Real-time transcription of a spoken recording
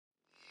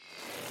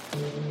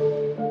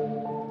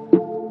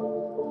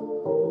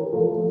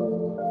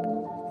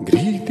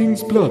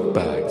Greetings,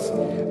 bloodbags,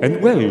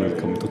 and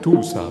welcome to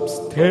Tusap's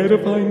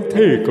terrifying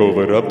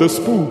takeover of the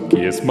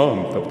spookiest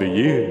month of the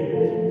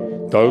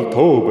year.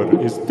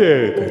 October is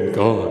dead and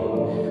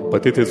gone,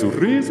 but it has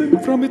risen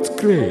from its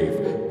grave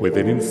with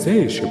an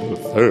insatiable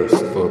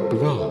thirst for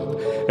blood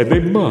and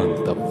a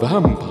month of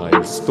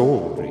vampire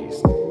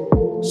stories.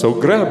 So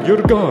grab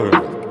your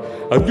garlic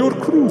and your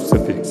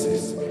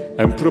crucifixes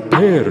and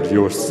prepare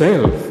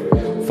yourself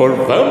for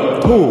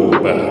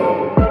Vamptober.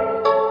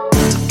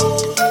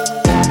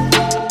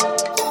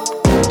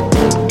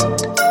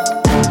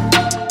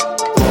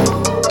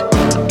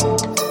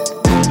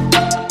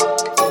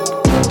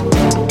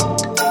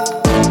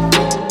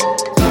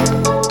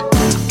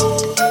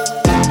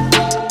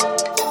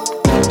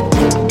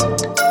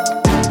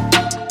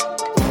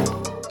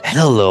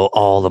 Hello,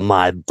 all of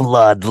my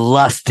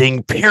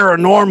blood-lusting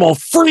paranormal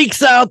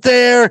freaks out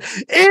there.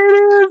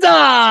 It is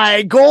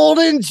I,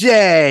 Golden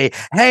Jay,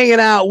 hanging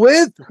out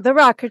with the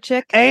Rocker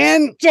Chick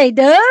and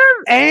J-Dub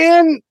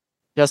and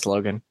just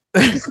Logan.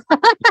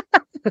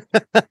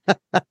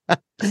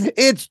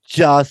 It's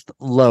just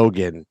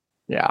Logan.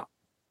 Yeah.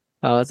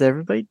 How's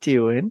everybody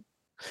doing?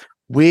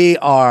 We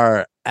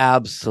are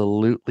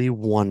absolutely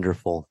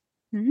wonderful.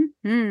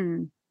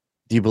 Mm-hmm.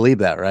 Do you believe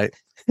that, right?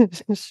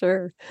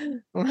 Sure.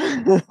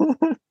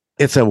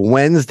 It's a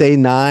Wednesday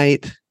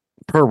night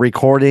per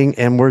recording,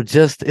 and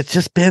it's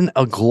just been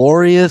a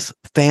glorious,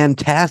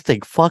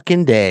 fantastic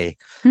fucking day.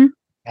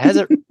 Has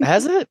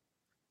it?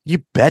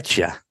 You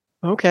betcha.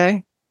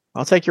 Okay.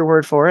 I'll take your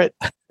word for it.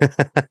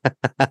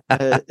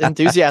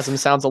 Enthusiasm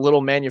sounds a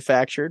little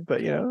manufactured,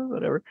 but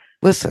whatever.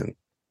 Listen.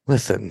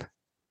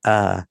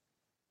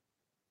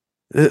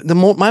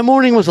 My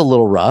morning was a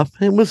little rough.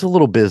 It was a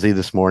little busy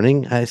this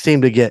morning. I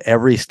seemed to get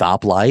every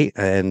stoplight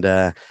and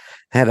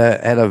had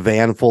a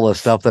van full of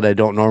stuff that I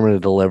don't normally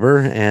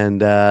deliver.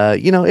 And,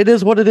 it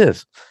is what it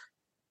is.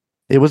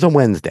 It was a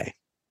Wednesday.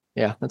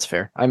 Yeah, that's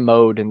fair. I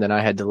mowed and then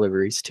I had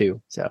deliveries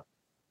too. So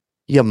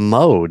you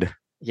mowed?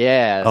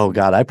 Yeah. Oh,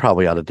 God, I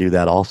probably ought to do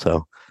that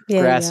also.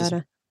 Yeah,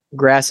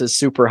 grass is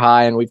super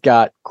high, and we've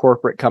got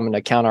corporate coming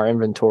to count our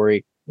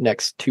inventory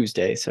next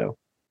Tuesday. So.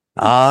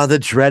 The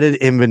dreaded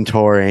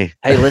inventory.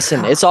 Hey,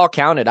 listen, it's all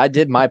counted. I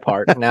did my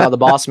part. Now the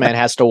boss man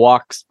has to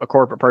walk a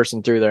corporate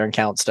person through there and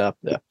count stuff.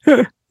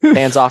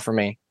 Hands off for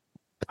me.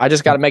 I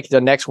just got to make it to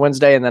next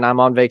Wednesday, and then I'm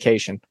on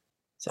vacation.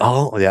 So.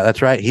 Oh, yeah,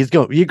 that's right.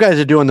 You guys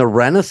are doing the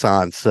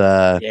Renaissance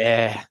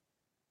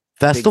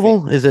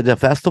festival. Is it a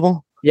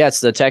festival? Yeah, it's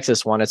the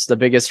Texas one. It's the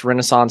biggest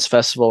Renaissance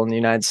festival in the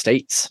United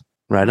States.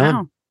 Right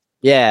on.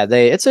 Yeah,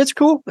 it's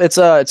cool. It's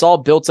all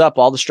built up.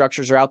 All the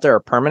structures are out there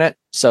are permanent.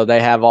 So they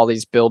have all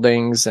these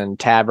buildings and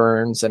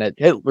taverns, and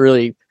it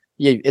really,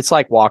 it's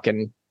like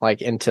walking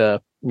like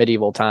into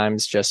medieval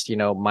times, just,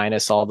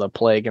 minus all the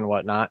plague and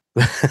whatnot.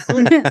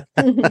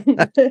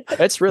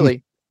 It's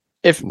really,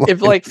 if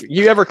like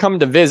you ever come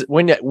to visit,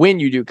 when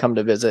you do come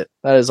to visit,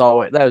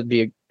 that would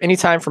be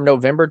anytime from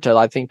November to,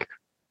 I think,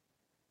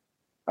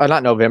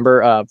 not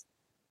November,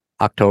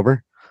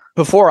 October,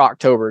 before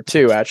October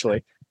too,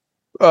 actually.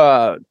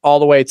 All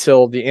the way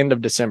till the end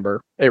of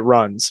December it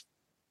runs,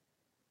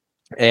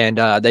 and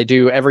they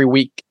do every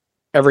week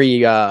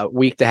they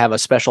have a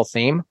special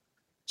theme.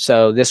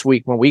 So this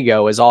week when we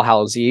go is All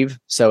Hallows Eve,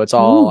 so it's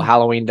all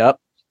Halloweened up,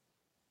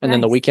 and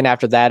then the weekend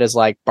after that is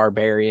like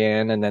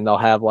Barbarian, and then they'll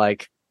have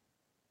like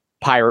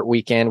Pirate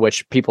Weekend,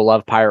 which people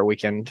love Pirate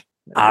Weekend.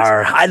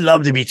 I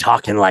love to be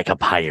talking like a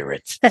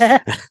pirate.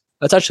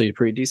 That's actually a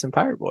pretty decent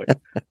pirate boy.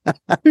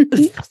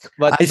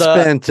 But I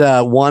spent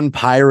one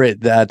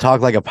pirate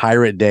talk like a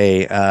pirate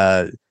day.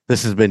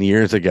 This has been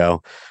years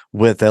ago,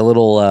 with a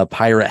little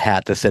pirate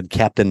hat that said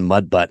Captain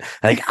Mudbutt.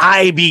 Like,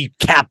 I be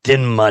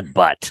Captain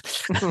Mudbutt.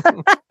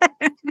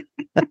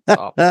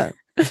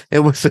 It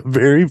was a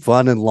very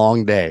fun and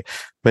long day.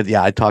 But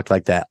yeah, I talked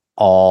like that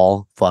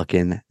all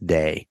fucking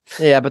day.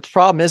 Yeah, but the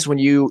problem is when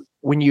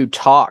you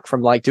talk,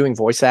 from like doing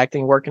voice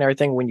acting work and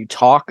everything, when you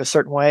talk a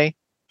certain way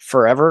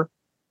forever,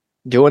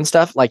 doing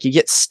stuff, like you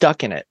get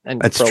stuck in it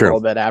and for a little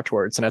bit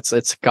afterwards, and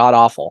it's god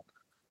awful.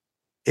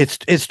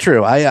 It's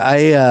true.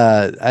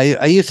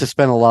 I used to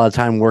spend a lot of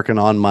time working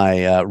on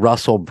my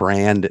Russell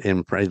Brand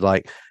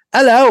like,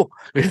 hello.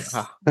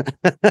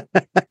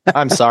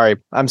 I'm sorry,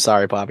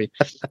 Bobby.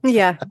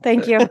 Yeah,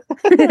 thank you.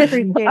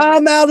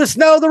 I'm out of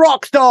Snow the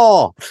rock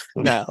star.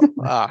 No,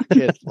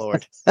 good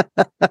lord.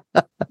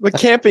 But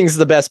camping's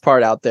the best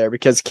part out there,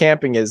 because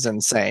camping is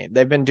insane.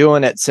 They've been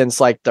doing it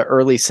since like the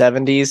early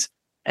 70s.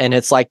 And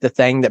it's like the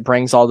thing that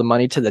brings all the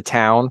money to the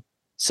town.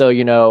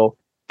 So,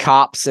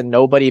 cops and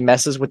nobody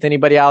messes with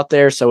anybody out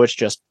there. So it's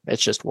just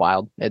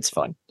wild. It's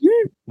fun.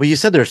 Well, you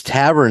said there's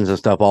taverns and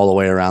stuff all the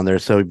way around there.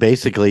 So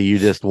basically you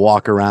just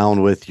walk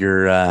around with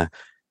your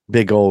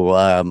big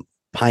old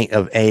pint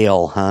of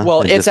ale, huh?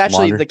 Well, it's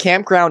actually the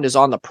campground is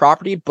on the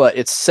property, but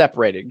it's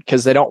separated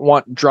because they don't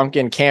want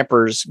drunken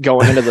campers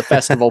going into the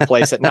festival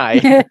place at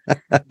night.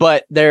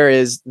 But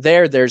there's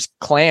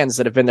clans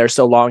that have been there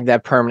so long they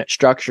have permanent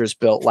structures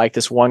built. Like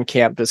this one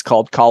camp is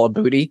called Call of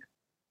Booty,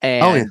 Oh,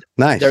 yeah. and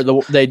Nice.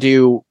 they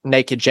do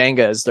naked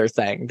Jenga as their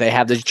thing. They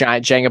have these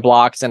giant Jenga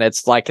blocks, and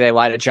it's like they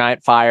light a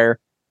giant fire,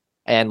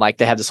 and like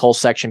they have this whole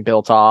section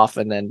built off,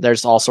 and then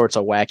there's all sorts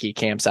of wacky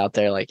camps out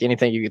there. Like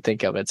anything you could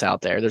think of, it's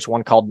out there. There's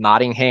one called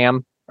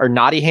Nottingham,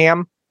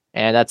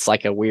 and that's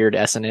like a weird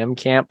S&M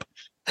camp.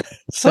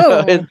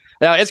 So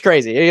it's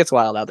crazy. It gets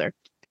wild out there.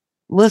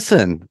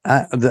 Listen,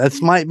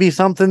 this might be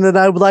something that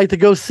I would like to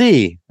go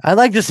see. I'd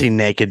like to see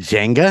naked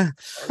Jenga.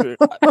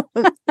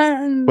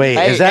 Wait,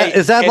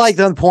 is that like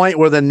the point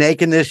where the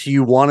nakedness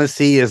you want to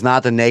see is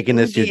not the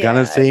nakedness you're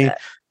gonna see?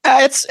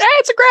 It's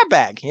a grab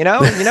bag, you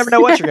know. You never know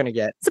what you're gonna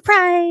get.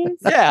 Surprise!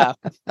 Yeah,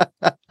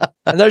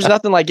 and there's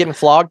nothing like getting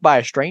flogged by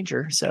a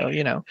stranger, so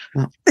you know.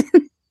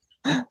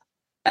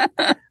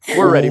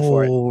 We're ready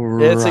for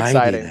it. It's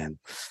exciting.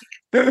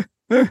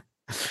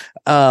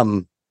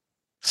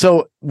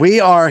 So we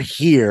are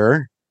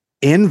here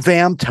in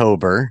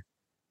Vamptober.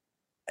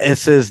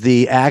 This is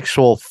the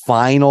actual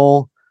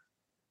final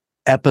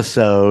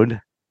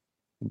episode.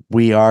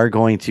 We are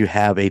going to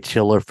have a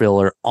chiller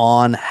filler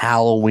on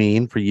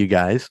Halloween for you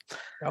guys.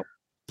 Yep.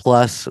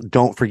 Plus,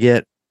 don't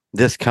forget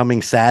this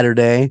coming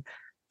Saturday,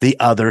 The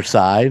Other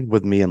Side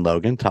with me and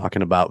Logan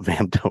talking about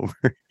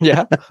Vamptober.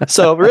 Yeah.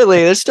 So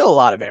really, there's still a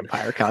lot of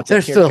vampire content.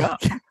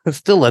 There's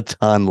still a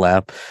ton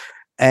left.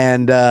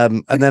 And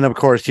then of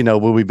course, you know,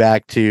 we'll be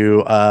back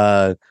to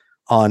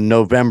on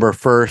November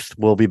 1st,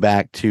 we'll be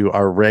back to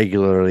our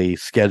regularly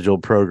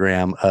scheduled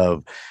program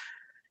of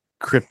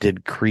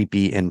cryptid,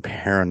 creepy, and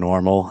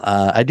paranormal.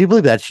 I do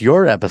believe that's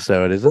your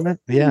episode, isn't it?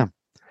 Yeah.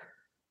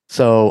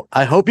 So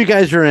I hope you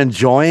guys are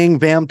enjoying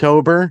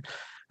Vamptober.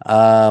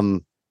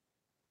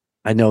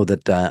 I know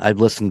that I've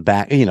listened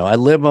back, you know, I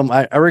live them,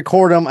 I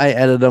record them, I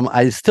edit them,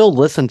 I still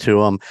listen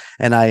to them,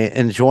 and I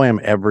enjoy them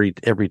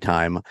every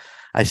time.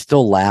 I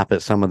still laugh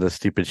at some of the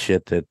stupid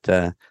shit that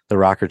the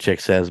rocker chick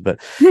says,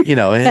 but you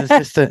know,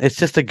 it's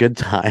just a good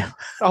time.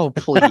 Oh,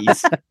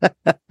 please.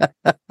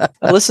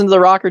 I listened to the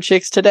rocker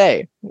chicks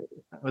today.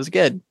 It was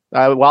good.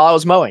 While I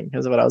was mowing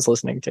is what I was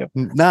listening to.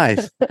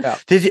 Nice. Yeah.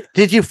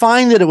 Did you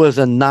find that it was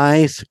a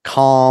nice,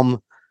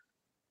 calm,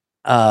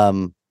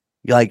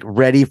 like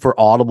ready for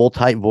audible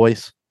type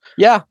voice?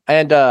 Yeah.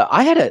 And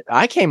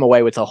I came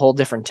away with a whole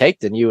different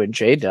take than you and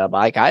J-Dub.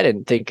 Like I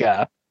didn't think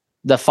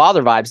the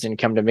father vibes didn't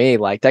come to me.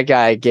 Like that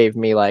guy gave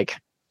me like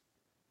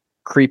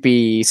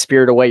creepy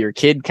spirit away your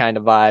kid kind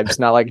of vibes,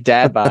 not like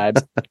dad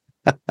vibes.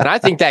 And I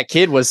think that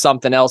kid was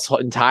something else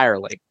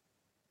entirely.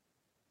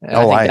 And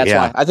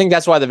I think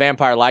that's why the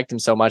vampire liked him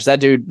so much.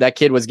 That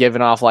kid was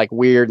giving off like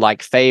weird,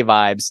 like fae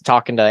vibes,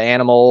 talking to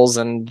animals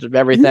and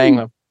everything.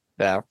 Mm.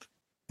 Yeah.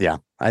 Yeah.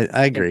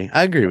 I agree.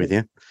 I agree with you.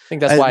 I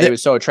think that's why he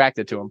was so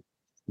attracted to him.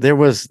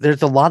 There's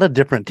a lot of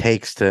different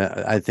takes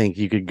to, I think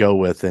you could go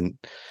with. And,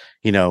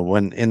 you know,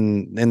 when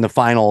in the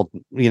final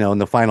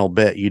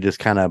bit, you just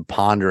kind of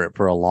ponder it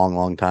for a long,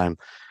 long time.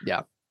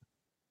 Yeah.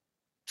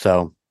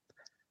 So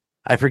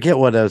I forget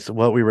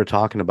what we were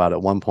talking about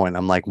at one point.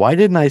 I'm like, why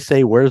didn't I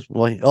say when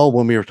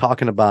we were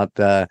talking about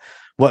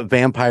what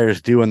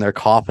vampires do in their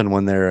coffin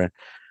when they're,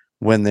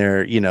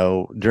 you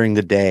know, during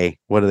the day,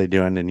 what are they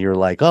doing? And you're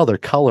like, oh, they're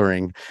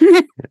coloring.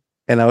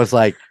 And I was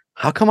like,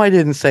 how come I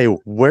didn't say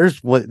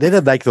they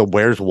did like the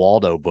Where's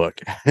Waldo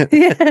book?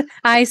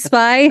 I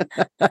Spy.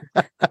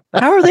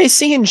 How are they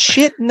seeing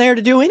shit in there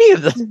to do any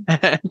of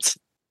that?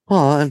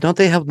 Well, don't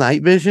they have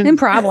night vision? And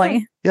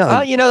probably.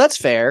 Yeah. You know, that's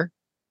fair.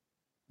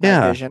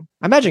 Night vision.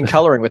 I imagine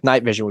coloring with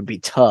night vision would be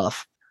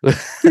tough.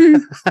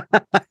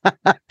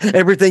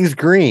 Everything's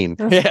green.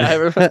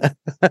 Yeah.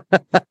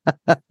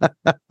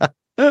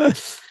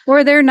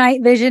 Or their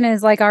night vision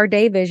is like our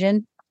day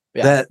vision.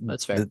 Yeah,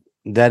 that's fair.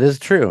 That is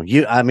true.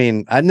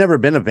 I've never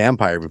been a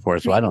vampire before,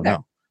 so I don't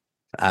know.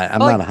 I'm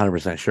not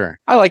 100% sure.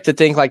 I like to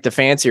think like the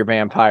fancier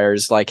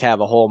vampires like have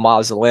a whole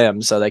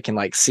mausoleum so they can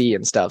like see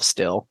and stuff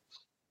still.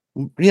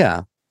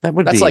 Yeah,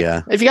 that's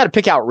like if you got to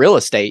pick out real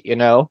estate, you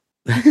know.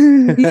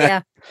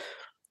 Yeah.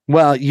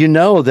 Well, you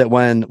know that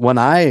when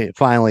I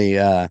finally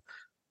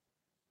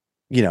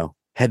you know,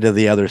 head to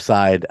the other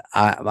side,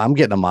 I'm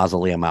getting a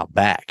mausoleum out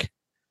back.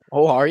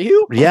 Oh, are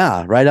you?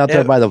 Yeah, right out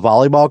there by the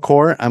volleyball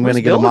court. I'm going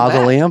to get a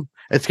mausoleum. That?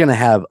 It's going to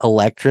have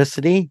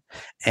electricity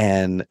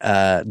and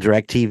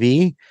direct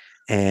TV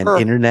and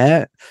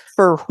internet.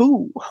 For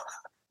who?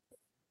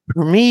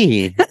 For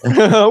me.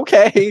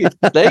 Okay.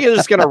 They're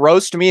just going to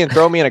roast me and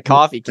throw me in a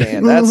coffee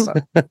can. That's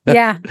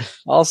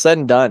all said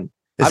and done.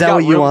 Is that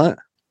what you want?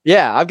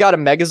 Yeah, I've got a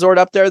Megazord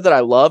up there that I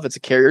love. It's a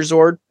carrier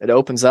Zord. It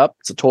opens up.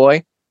 It's a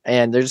toy.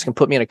 And they're just going to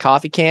put me in a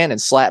coffee can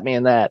and slap me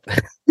in that.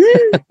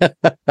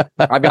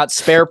 I've got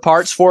spare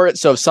parts for it.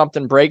 So if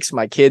something breaks,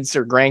 my kids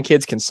or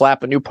grandkids can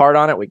slap a new part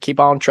on it. We keep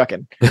on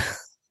trucking.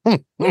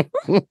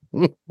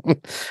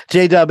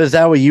 J-Dub, is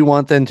that what you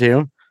want then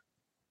too?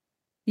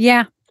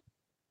 Yeah.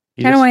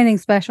 I don't want anything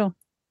special.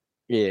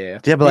 Yeah.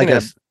 Do you have like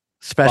a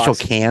special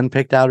can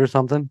picked out or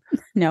something?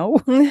 No.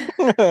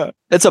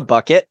 It's a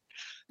bucket.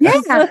 Yeah.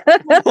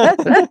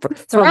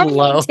 Throw From it in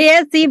low. a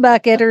TSC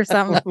bucket or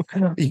something.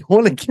 You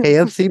want a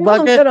KFC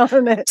bucket? Put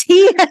on it.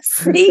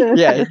 TSC.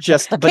 Yeah,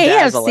 just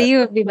bedazzle KFC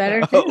would be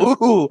better. it.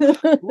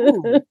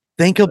 Ooh.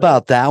 Think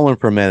about that one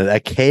for a minute. A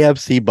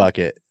KFC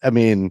bucket. I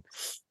mean,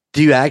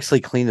 do you actually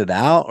clean it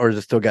out, or is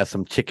it still got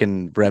some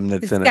chicken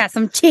remnants It's in got it?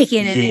 some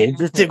chicken in Yeah, it.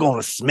 it's still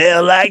gonna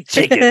smell like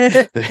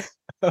chicken.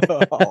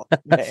 Oh,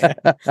 man.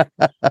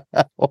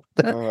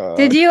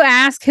 Did you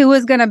ask who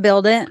was going to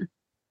build it?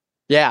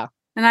 Yeah.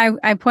 And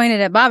I pointed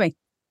at Bobby.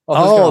 Well,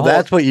 who's gonna Oh, hold-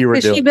 that's what you were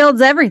Because she doing. builds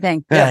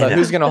everything. Yeah, I but know.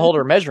 who's gonna hold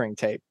her measuring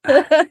tape?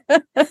 Her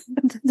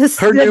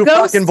The new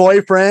ghost, fucking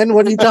boyfriend?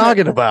 What are you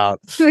talking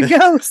about? the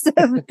ghost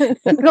of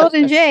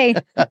Golden Jay.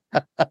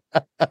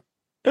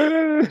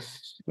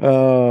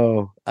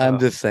 Oh, I'm Oh.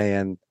 just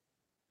saying,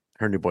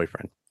 her new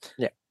boyfriend.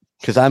 Yeah.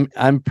 Because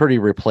I'm pretty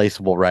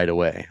replaceable right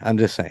away. I'm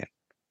just saying.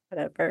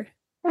 Whatever.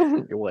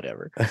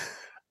 Whatever.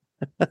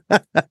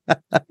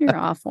 You're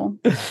awful.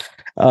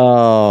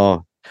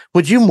 Oh,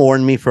 would you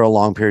mourn me for a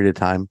long period of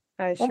time?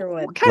 I sure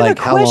What would. kind Like,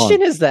 of how long?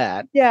 question is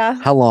that? Yeah.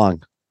 How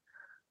long?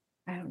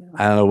 I don't know.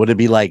 I don't know. Would it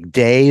be like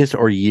days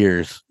or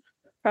years?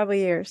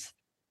 Probably years.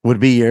 Would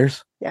it be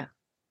years? Yeah.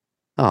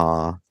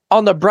 Aw.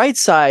 On the bright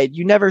side,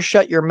 you never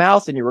shut your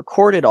mouth and you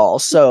record it all.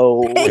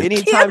 So Thank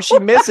anytime she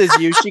misses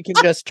you, she can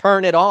just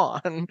turn it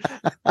on.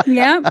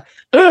 Yeah.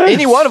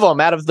 Any one of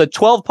them out of the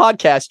 12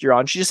 podcasts you're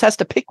on, she just has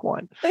to pick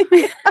one. That's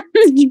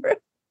true.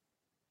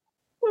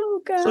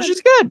 Oh God. So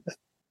she's good.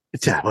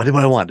 What do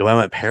I want? Do I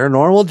want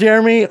paranormal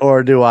Jeremy,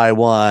 or do I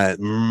want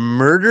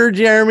murder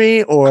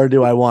Jeremy, or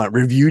do I want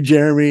review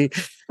Jeremy?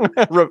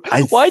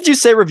 Why'd you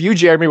say review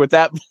Jeremy with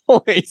that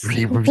voice?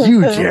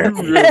 Review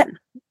Jeremy.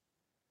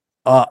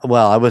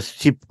 Well, I was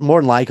cheap. More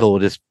than likely, we'll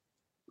just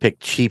pick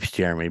Cheap's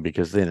Jeremy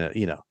because then,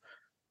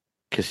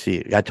 because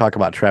I talk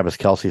about Travis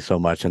Kelsey so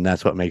much, and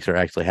that's what makes her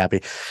actually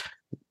happy.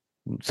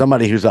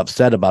 Somebody who's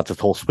upset about this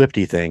whole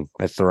Swiftie thing,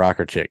 that's the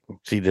rocker chick.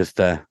 She just,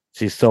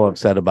 she's so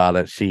upset about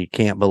it. She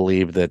can't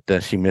believe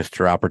that she missed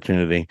her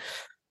opportunity.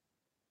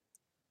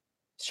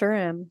 Sure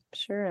am.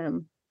 Sure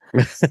am.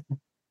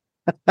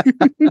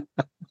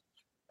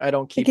 I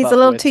don't I keep think he's up a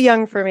little with, too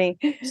young for me.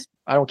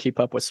 I don't keep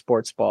up with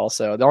sports ball.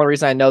 So the only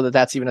reason I know that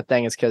that's even a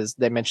thing is because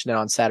they mentioned it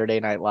on Saturday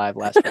Night Live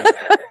last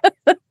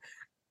week.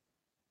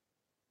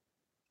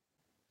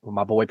 With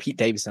my boy Pete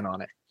Davidson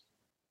on it.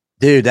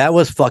 Dude, that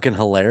was fucking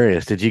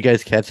hilarious. Did you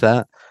guys catch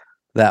that?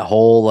 That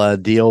whole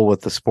deal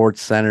with the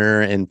Sports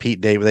Center and Pete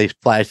Davis. They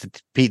flashed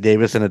Pete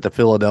Davidson at the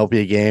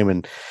Philadelphia game,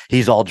 and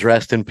he's all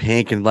dressed in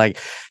pink and like,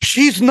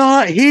 she's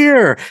not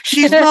here.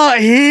 She's not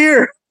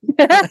here.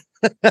 That's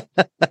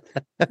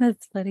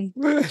funny.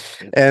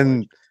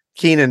 And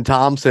Keenan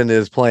Thompson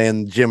is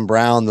playing Jim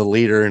Brown, the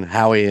leader, and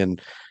Howie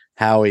and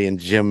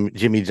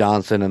Jimmy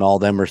Johnson and all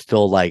them are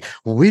still like,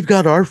 well, we've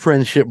got our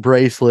friendship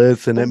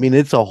bracelets. And I mean,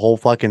 it's a whole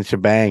fucking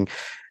shebang.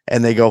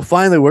 And they go,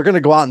 finally, we're going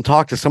to go out and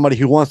talk to somebody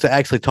who wants to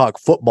actually talk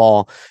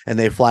football. And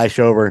they flash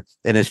over,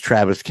 and it's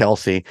Travis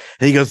Kelsey.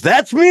 And he goes,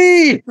 that's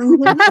me.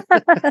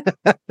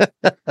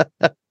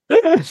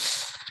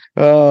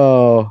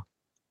 Oh,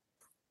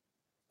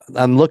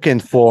 I'm looking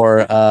for,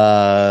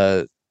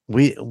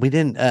 we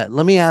didn't,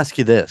 let me ask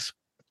you this.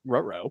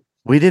 Ruh-roh.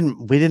 We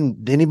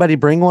didn't, anybody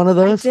bring one of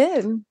I those?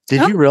 did.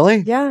 Did Oh. you really?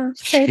 Yeah.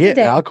 Save the Shit,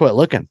 day. I'll quit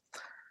looking.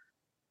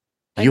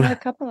 I You got a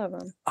couple of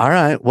them. all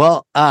right?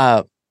 Well,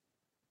 what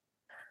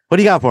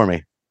do you got for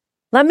me?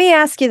 Let me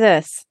ask you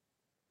this.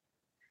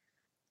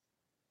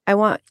 I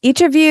want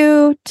each of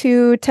you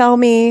to tell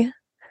me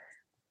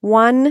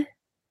one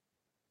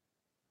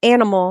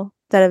animal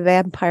that a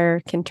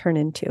vampire can turn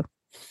into.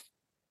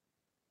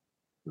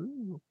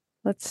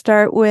 Let's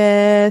start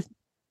with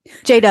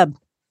J-Dub.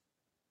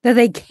 That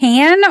they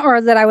can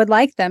or that I would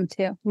like them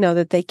to. No,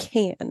 that they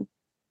can.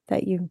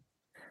 That you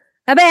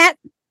I bet.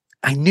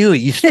 I knew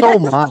it. You stole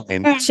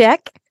mine.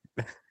 check.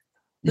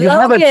 You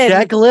have a Logan.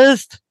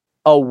 checklist.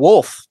 A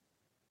wolf.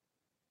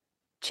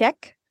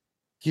 Check.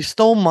 You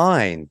stole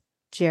mine.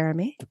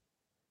 Jeremy.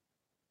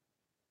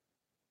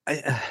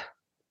 The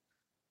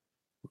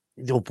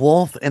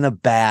wolf and a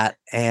bat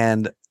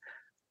and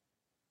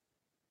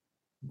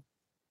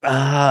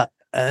a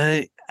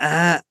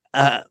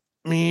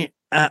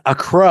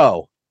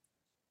crow.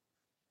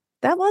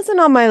 That wasn't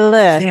on my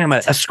list. Damn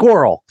it, a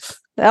squirrel.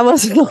 That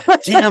wasn't on my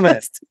Damn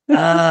it.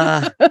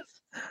 list.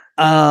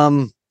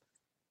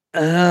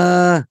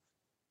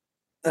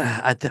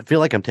 Feel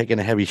like I'm taking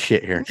a heavy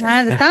shit here. It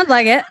sounds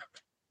like it.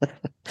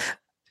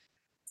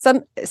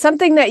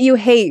 Something that you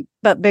hate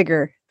but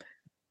bigger.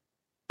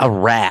 A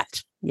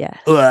rat. Yes.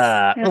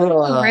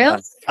 Real?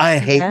 I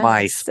hate Yes.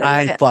 mice.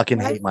 I fucking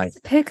hate mice.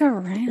 Pick a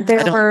rat. There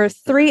don't- were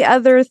 3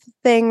 other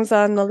things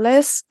on the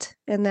list,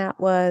 and that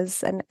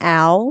was an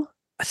owl,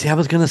 See, I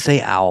was gonna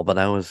say owl, but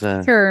I was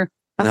Sure.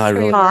 a No, I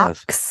really was.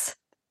 fox,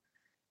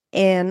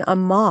 and a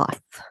moth.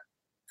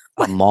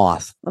 a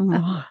moth. A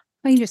moth.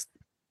 Well, you just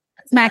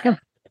smack him.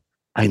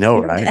 I know,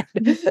 right?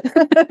 Could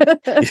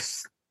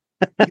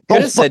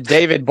have said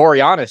David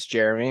Boreanaz,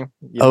 Jeremy.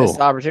 You Oh. missed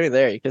the opportunity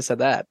there. You could have said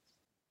that.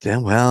 Yeah,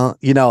 well,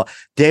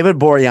 David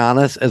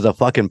Boreanaz is a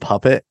fucking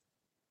puppet,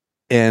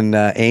 in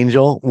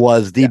Angel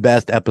was the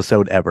best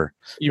episode ever.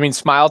 You mean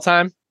Smile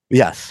Time?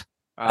 Yes.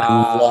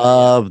 I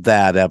love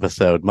that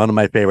episode. One of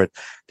my favorites.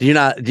 Do you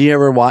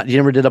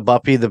ever did a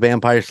Buffy the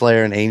Vampire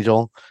Slayer and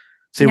Angel?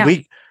 See, No.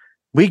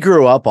 we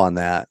grew up on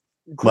that.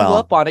 Grew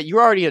up on it.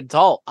 You're already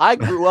adult. I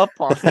grew up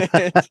on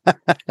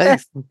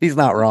it. He's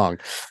not wrong.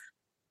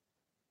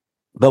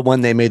 But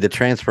when they made the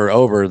transfer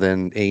over,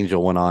 then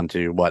Angel went on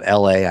to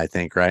LA, I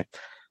think, right?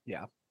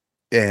 Yeah.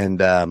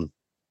 And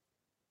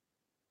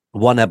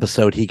one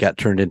episode he got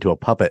turned into a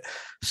puppet.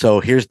 So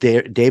here's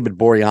David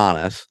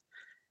Boreanaz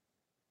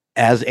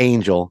as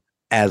Angel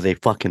as a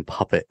fucking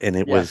puppet, and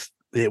it was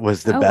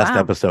the best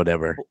episode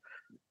ever.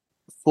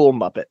 Full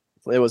Muppet.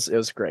 It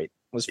was great.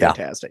 It was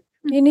fantastic.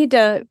 You need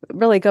to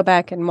really go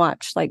back and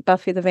watch like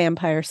Buffy the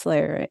Vampire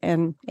Slayer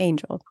and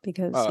Angel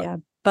because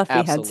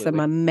Buffy had some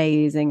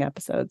amazing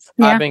episodes.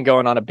 I've been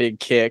going on a big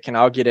kick, and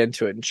I'll get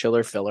into it in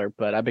Chiller Filler,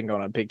 but I've been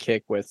going on a big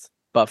kick with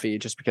Buffy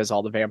just because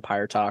all the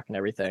vampire talk and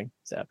everything.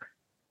 So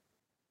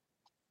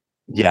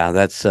yeah,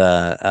 that's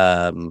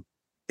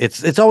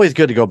it's always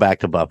good to go back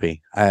to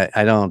Buffy.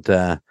 I don't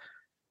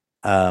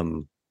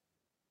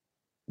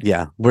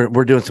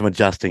we're doing some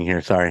adjusting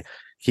here. Sorry.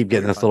 Keep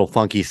getting this little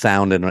funky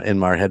sound in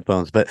my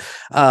headphones, but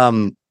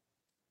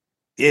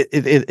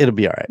it'll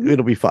be all right.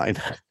 It'll be fine.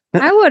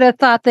 I would have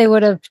thought they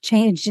would have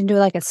changed into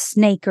like a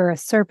snake or a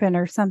serpent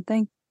or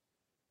something.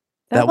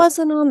 That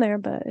wasn't on there,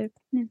 but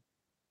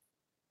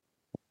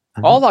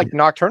all like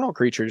nocturnal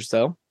creatures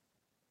though.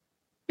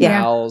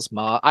 Yeah. Owls,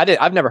 moth.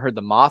 I've never heard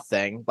the moth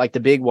thing. Like the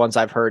big ones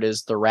I've heard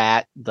is the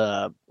rat,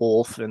 the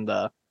wolf, and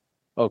of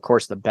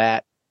course the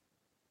bat.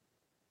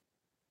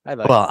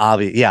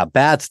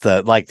 Bat's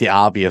the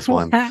obvious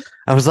one. I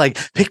was like,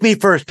 pick me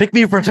first. I'm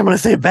gonna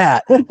say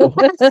bat. I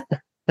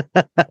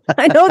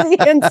know the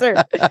answer.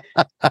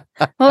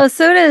 Well, as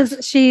soon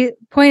as she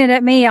pointed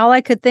at me, all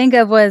I could think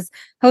of was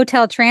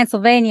Hotel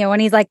Transylvania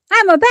when he's like,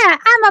 I'm a bat.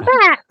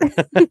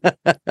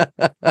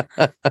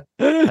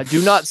 I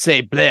do not say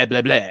blah,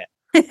 blah, blah.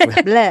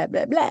 Blah, blah,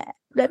 blah,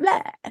 blah,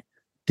 blah.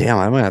 Damn,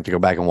 I'm gonna have to go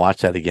back and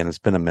watch that again. It's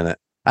been a minute.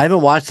 I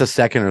haven't watched the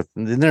second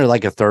isn't there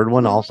like a third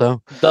one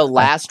also? The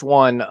last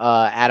one,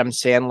 Adam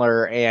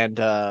Sandler and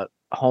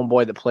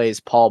homeboy that plays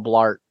Paul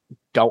Blart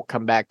don't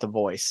come back to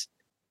voice.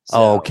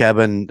 So,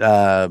 Kevin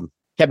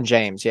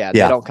James, they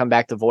don't come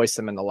back to voice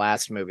them in the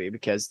last movie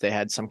because they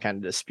had some kind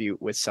of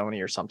dispute with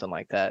Sony or something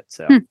like that.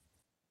 So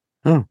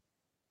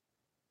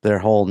their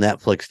whole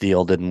Netflix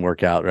deal didn't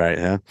work out right,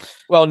 huh?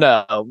 Well,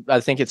 no, I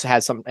think it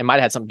might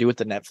have had something to do with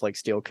the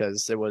Netflix deal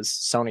because it was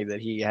Sony that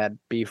he had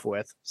beef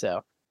with.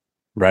 So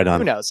right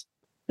on.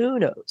 Who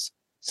knows?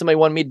 Somebody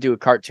wanted me to do a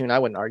cartoon. I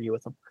wouldn't argue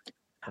with them.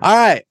 All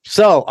right.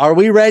 So are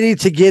we ready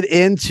to get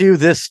into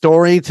this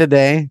story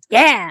today?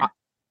 Yeah.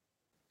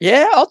 I'm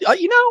going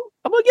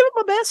to give it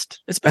my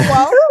best. It's been a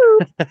while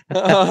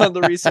on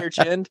the research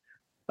end,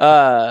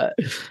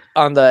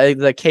 on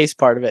the case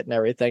part of it and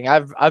everything.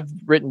 I've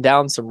written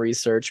down some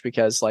research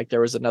because like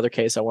there was another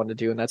case I wanted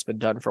to do and that's been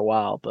done for a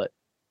while, but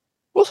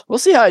we'll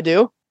see how I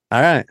do.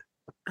 All right.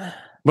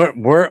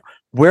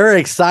 We're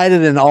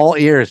excited in all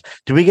ears.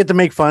 Do we get to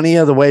make fun of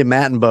you the way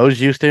Matt and Bose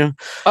used to?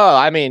 Oh,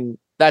 I mean,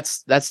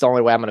 that's the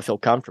only way I'm going to feel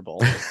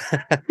comfortable.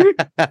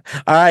 All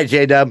right,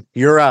 J-Dub,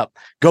 you're up.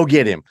 Go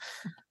get him.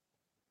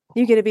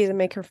 You get to be the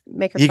maker.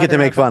 You get to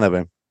make fun of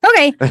him.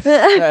 Okay.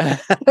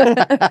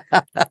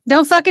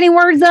 Don't suck any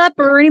words up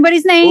or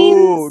anybody's name.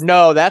 Ooh,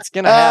 no, that's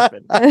going to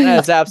happen.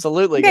 That's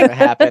absolutely going to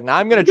happen.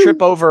 I'm going to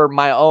trip over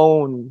my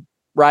own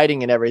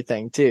writing and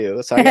everything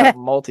too. So I got to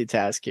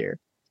multitask here.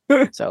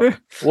 So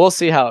we'll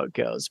see how it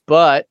goes.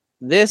 But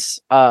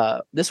this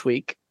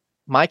week,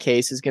 my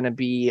case is going to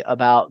be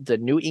about the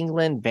New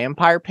England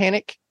vampire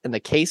panic and the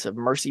case of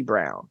Mercy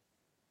Brown.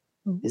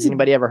 Has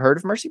anybody ever heard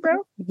of Mercy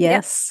Brown?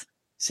 Yes.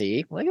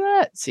 See, look at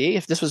that. See,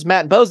 if this was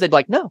Matt and Bose, they'd be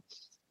like, no.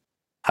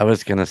 I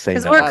was going to say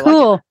no. We're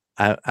cool.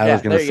 I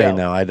was going to say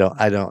no. I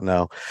don't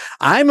know.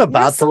 I'm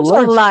about to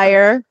learn. A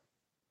liar.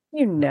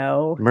 You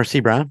know. Mercy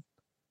Brown?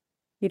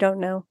 You don't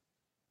know.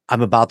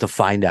 I'm about to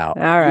find out.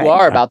 All right. You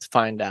are about to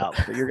find out,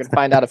 but you're going to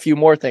find out a few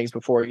more things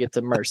before we get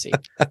to Mercy.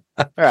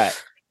 All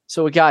right.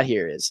 So what we got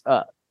here is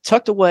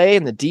tucked away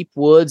in the deep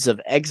woods of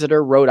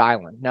Exeter, Rhode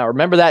Island. Now,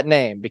 remember that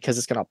name because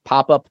it's going to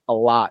pop up a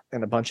lot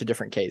in a bunch of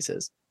different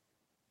cases.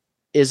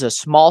 Is a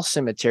small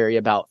cemetery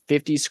about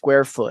 50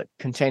 square foot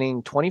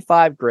containing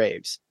 25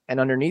 graves. And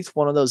underneath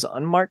one of those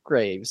unmarked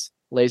graves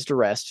lays to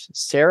rest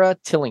Sarah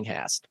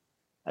Tillinghast,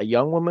 a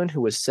young woman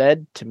who was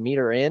said to meet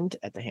her end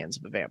at the hands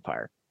of a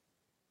vampire.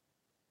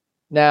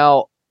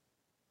 Now,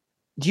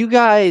 do you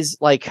guys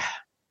like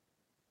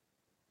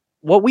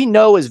what we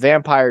know as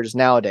vampires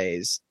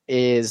nowadays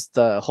is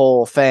the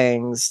whole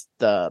fangs,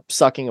 the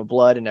sucking of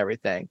blood and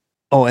everything.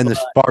 Oh, and the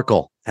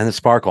sparkle.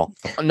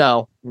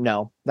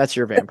 No, that's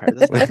your vampire.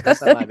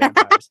 That's not my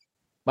vampires.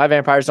 My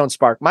vampires don't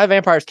spark. My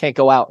vampires can't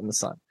go out in the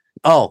sun.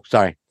 Oh,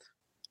 sorry.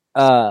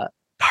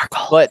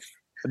 Sparkle. But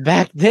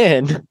back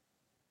then,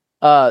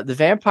 the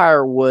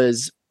vampire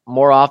was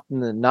more often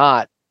than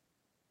not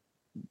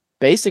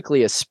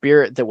basically a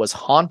spirit that was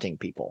haunting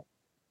people.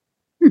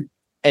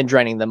 and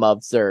draining them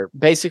of their.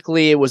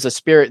 Basically, it was a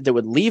spirit that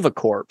would leave a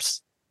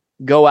corpse,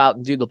 go out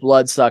and do the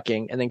blood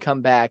sucking, and then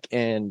come back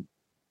and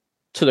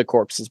to the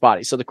corpse's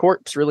body. So the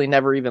corpse really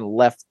never even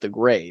left the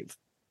grave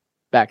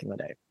back in the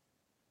day.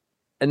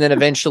 And then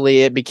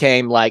eventually it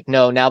became like,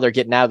 no, now they're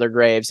getting out of their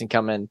graves and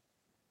coming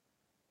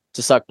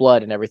to suck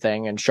blood and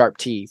everything and sharp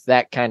teeth.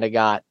 That kind of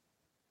got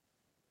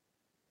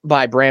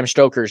by Bram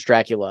Stoker's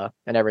Dracula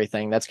and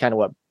everything. That's kind of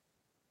what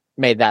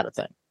made that a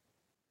thing.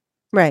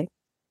 Right.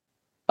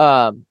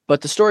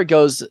 But the story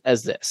goes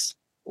as this.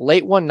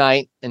 Late one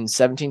night in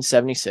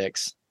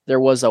 1776, there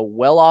was a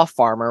well-off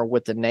farmer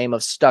with the name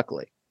of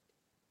Stuckley.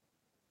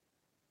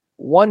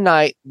 One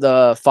night,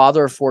 the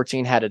father of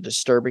 14 had a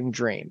disturbing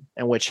dream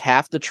in which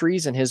half the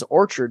trees in his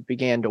orchard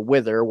began to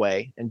wither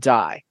away and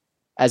die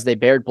as they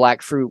bared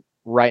black fruit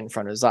right in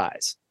front of his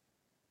eyes.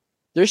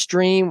 This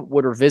dream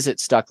would revisit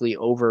Stuckley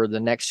over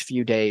the next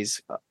few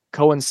days,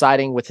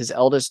 coinciding with his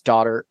eldest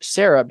daughter,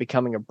 Sarah,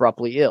 becoming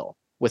abruptly ill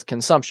with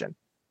consumption,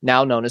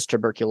 now known as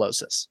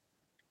tuberculosis.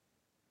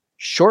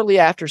 Shortly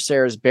after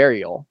Sarah's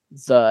burial,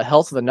 the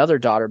health of another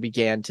daughter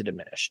began to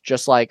diminish,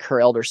 just like her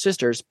elder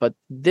sisters, but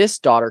this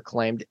daughter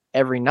claimed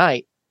every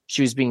night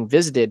she was being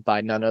visited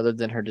by none other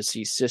than her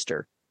deceased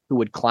sister, who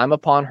would climb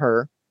upon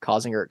her,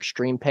 causing her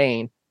extreme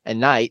pain at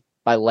night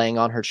by laying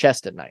on her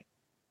chest at night.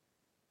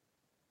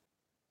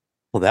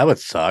 Well, that would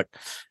suck.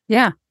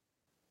 Yeah.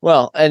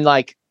 Well, and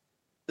like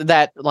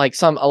that, like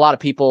a lot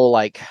of people,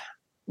 like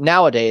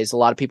nowadays, a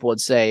lot of people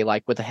would say,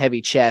 like with a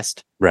heavy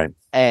chest, right,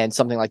 and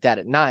something like that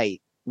at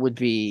night would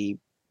be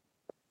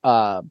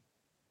my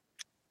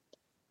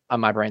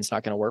brain's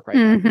not going to work right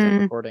now because I'm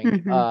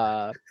recording.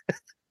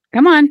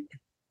 Come on,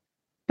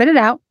 spit it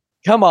out.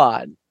 Come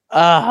on.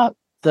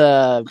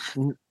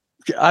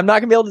 I'm not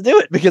gonna be able to do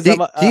it because do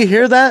you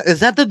hear that? Is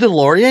that the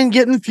DeLorean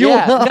getting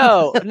fueled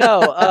up?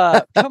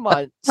 No. Come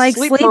on. Like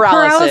sleep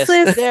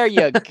paralysis. There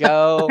you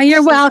go.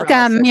 You're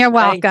welcome. You're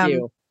welcome. Thank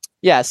you.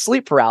 Yeah,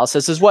 sleep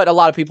paralysis is what a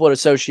lot of people would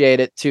associate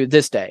it to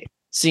this day.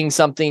 Seeing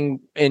something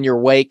in your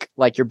wake,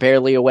 like you're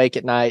barely awake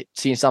at night,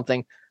 seeing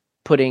something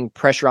putting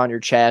pressure on your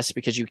chest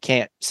because you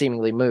can't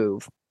seemingly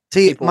move.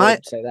 See,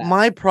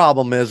 my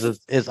problem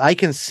is I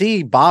can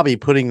see Bobby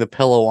putting the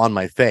pillow on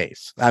my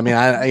face. I mean,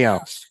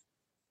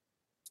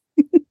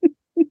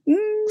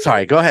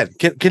 sorry, go ahead.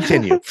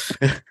 Continue.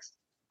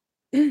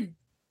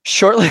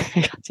 Shortly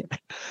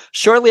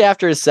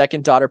after his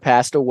second daughter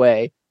passed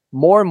away,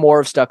 more and more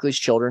of Stuckley's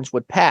children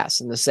would pass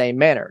in the same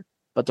manner.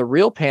 But the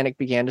real panic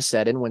began to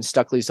set in when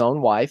Stuckley's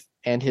own wife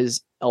and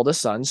his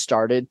eldest son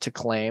started to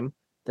claim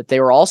that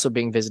they were also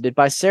being visited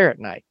by Sarah at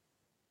night.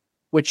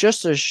 With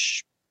just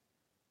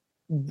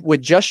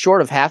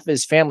short of half of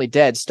his family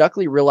dead,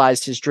 Stuckley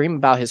realized his dream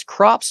about his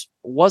crops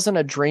wasn't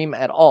a dream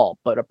at all,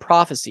 but a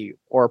prophecy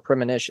or a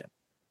premonition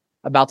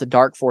about the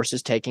dark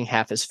forces taking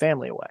half his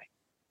family away.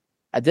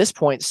 At this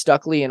point,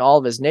 Stuckley and all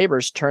of his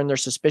neighbors turned their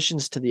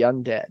suspicions to the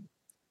undead.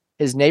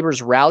 His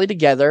neighbors rallied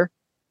together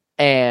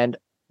and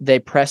they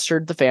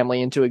pressured the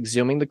family into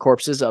exhuming the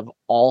corpses of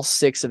all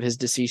 6 of his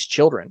deceased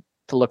children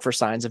to look for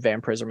signs of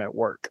vampirism at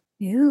work.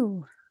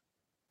 Ew.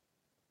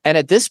 And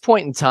at this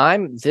point in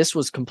time, this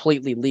was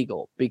completely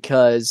legal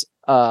because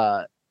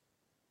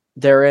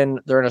they're in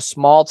a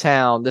small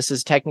town. This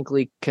is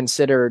technically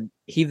considered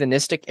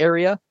heathenistic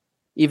area,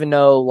 even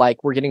though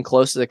like we're getting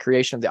close to the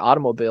creation of the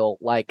automobile.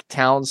 Like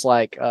towns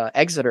like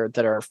Exeter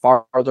that are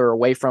farther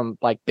away from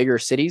like bigger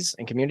cities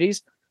and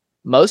communities,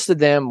 most of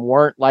them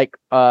weren't like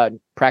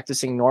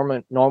practicing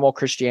normal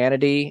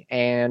Christianity,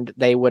 and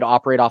they would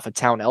operate off of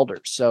town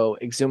elders. So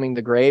exhuming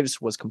the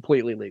graves was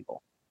completely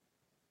legal.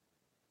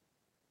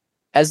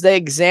 As they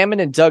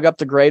examined and dug up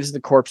the graves of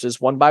the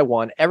corpses one by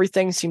one,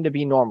 everything seemed to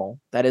be normal.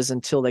 That is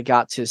until they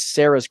got to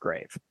Sarah's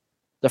grave.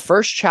 The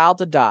first child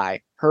to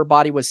die, her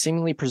body was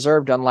seemingly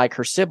preserved unlike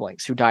her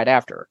siblings who died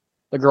after her.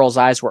 The girl's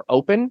eyes were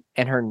open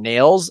and her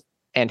nails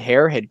and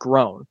hair had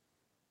grown.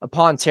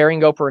 Upon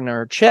tearing open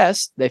her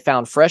chest, they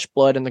found fresh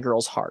blood in the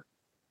girl's heart.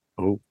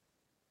 Oh.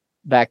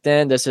 Back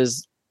then, this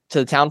is, to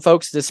the town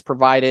folks, this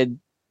provided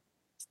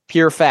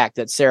pure fact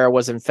that Sarah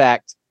was in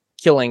fact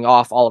killing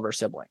off all of her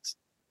siblings.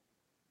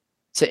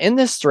 To end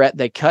this threat,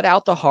 they cut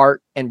out the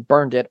heart and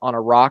burned it on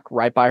a rock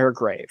right by her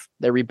grave.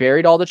 They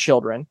reburied all the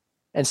children,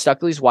 and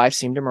Stuckley's wife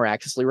seemed to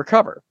miraculously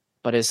recover.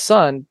 But his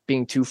son,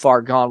 being too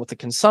far gone with the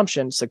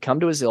consumption,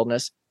 succumbed to his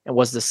illness and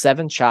was the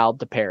 7th child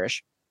to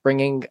perish,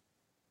 bringing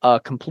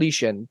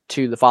completion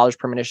to the father's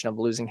premonition of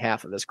losing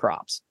half of his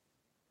crops.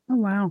 Oh,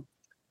 wow.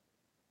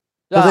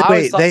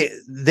 Wait,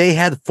 they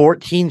had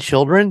 14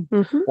 children?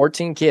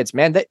 14 kids,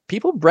 man.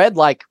 People bred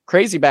like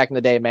crazy back in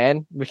the day,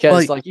 man,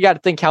 because like you got to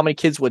think how many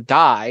kids would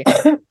die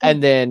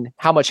and then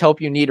how much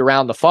help you need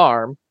around the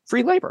farm.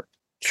 Free labor.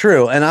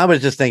 True. And I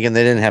was just thinking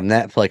they didn't have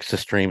Netflix to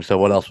stream, so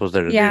what else was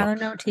there to do? Yeah,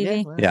 no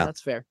TV. Yeah,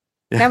 that's fair.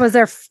 That was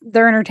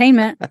their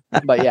entertainment.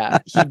 But yeah,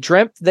 he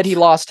dreamt that he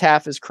lost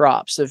half his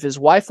crops. If his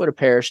wife would have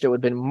perished, it would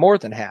have been more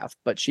than half,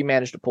 but she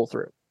managed to pull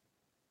through.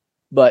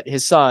 But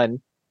his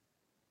son,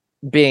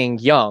 being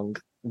young,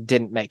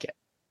 didn't make it.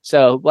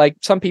 So like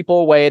some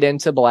people weigh it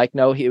into like,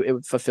 no,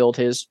 it fulfilled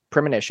his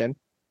premonition.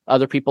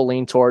 Other people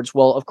lean towards,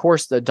 well, of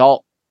course the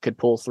adult could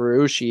pull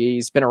through.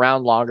 She's been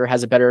around longer,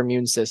 has a better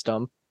immune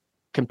system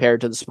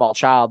compared to the small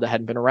child that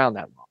hadn't been around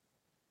that long.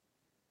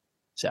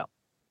 So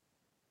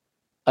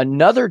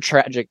another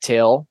tragic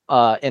tale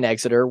in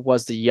Exeter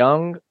was the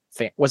Young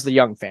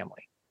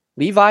family.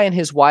 Levi and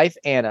his wife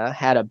Anna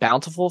had a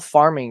bountiful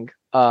farm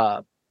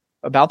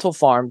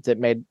that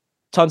made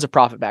tons of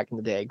profit back in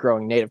the day,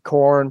 growing native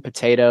corn,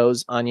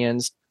 potatoes,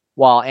 onions,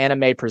 while Anna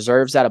made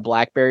preserves out of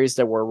blackberries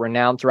that were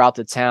renowned throughout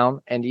the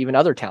town and even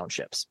other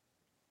townships.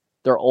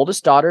 Their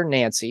oldest daughter,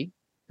 Nancy,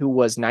 who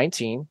was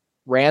 19,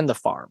 ran the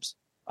farms,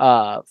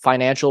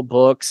 financial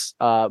books,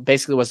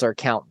 basically was their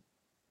accountant.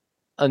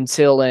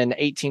 Until in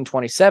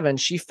 1827,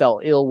 she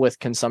fell ill with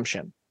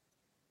consumption,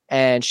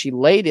 and she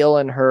laid ill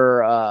in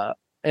her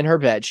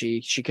bed.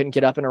 She couldn't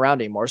get up and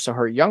around anymore, so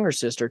her younger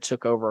sister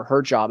took over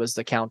her job as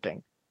the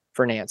accounting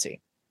for Nancy.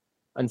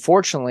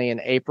 Unfortunately, in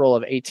April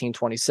of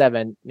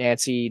 1827,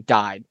 Nancy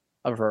died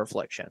of her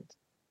affliction.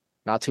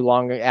 Not too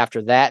long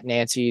after that,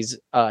 Nancy's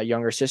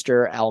younger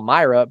sister,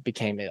 Elmira,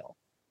 became ill,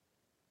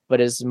 but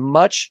at a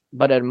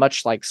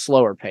much like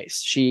slower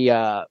pace. She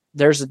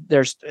there's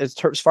as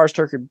far as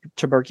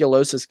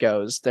tuberculosis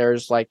goes,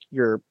 there's like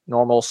your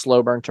normal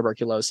slow burn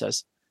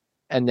tuberculosis,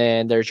 and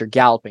then there's your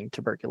galloping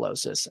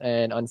tuberculosis.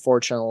 And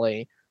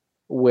unfortunately,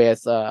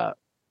 with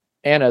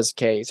Anna's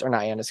case, or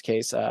not Anna's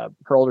case, her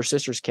older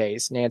sister's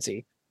case,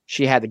 Nancy,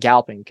 she had the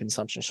galloping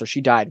consumption, so she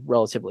died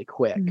relatively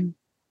quick.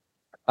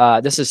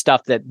 Mm-hmm. This is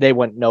stuff that they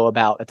wouldn't know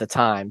about at the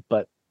time,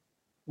 but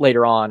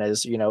later on,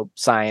 as you know,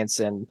 science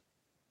and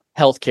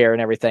healthcare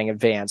and everything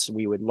advanced,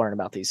 we would learn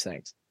about these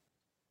things.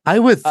 I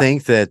would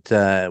think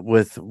that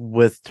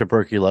with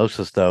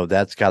tuberculosis, though,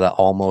 that's got to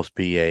almost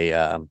be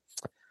a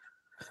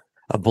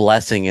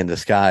blessing in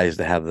disguise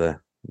to have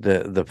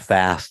the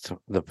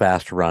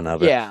fast run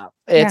of it. Yeah,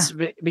 it's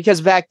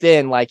because back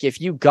then, like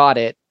if you got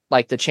it,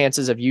 like the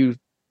chances of you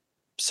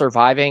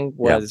surviving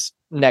was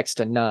next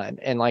to none.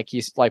 And like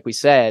we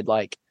said,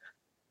 like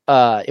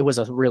it was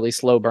a really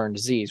slow burn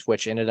disease,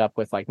 which ended up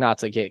with, like, not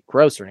to get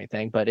gross or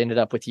anything, but ended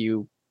up with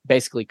you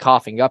basically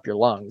coughing up your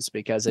lungs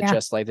because it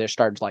just like they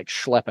started like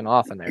schlepping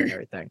off in there and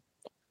everything.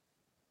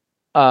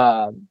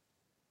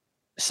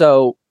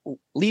 So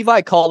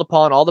Levi called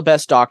upon all the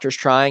best doctors,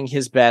 trying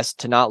his best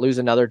to not lose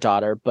another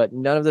daughter, but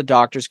none of the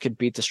doctors could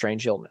beat the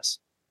strange illness.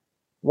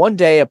 One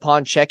day,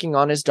 upon checking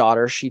on his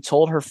daughter, she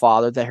told her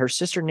father that her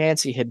sister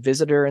Nancy had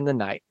visited her in the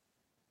night,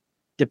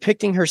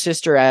 depicting her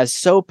sister as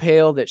so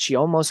pale that she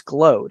almost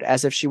glowed,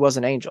 as if she was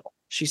an angel.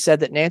 She said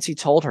that Nancy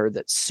told her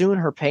that soon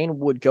her pain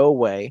would go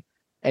away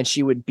and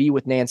she would be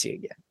with Nancy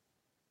again.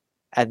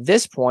 At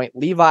this point,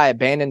 Levi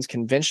abandons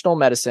conventional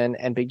medicine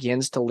and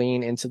begins to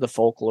lean into the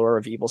folklore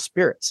of evil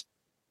spirits.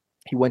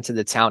 He went to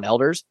the town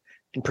elders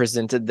and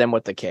presented them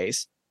with the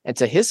case, and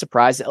to his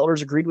surprise, the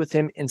elders agreed with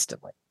him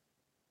instantly.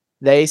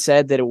 They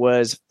said that it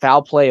was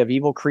foul play of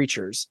evil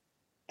creatures,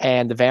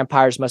 and the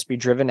vampires must be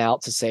driven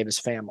out to save his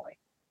family,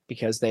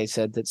 because they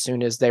said that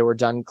soon as they were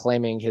done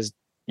claiming his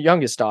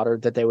youngest daughter,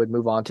 that they would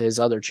move on to his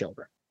other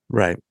children.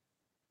 Right.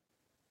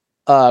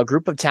 A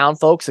group of town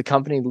folks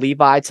accompanied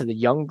Levi to the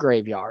young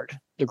graveyard.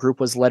 The group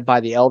was led by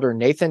the elder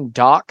Nathan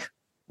Doc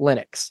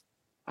Lennox.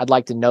 I'd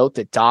like to note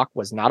that Doc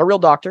was not a real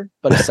doctor,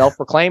 but a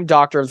self-proclaimed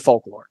doctor of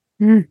folklore.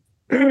 Kind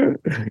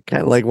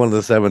of like one of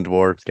the Seven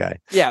Dwarfs guy.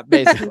 Yeah,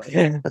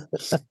 basically.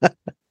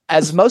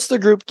 As most of the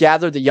group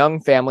gathered the young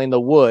family in the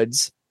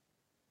woods,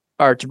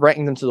 or to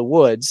bring them to the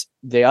woods,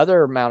 the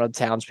other amount of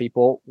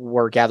townspeople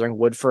were gathering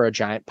wood for a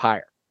giant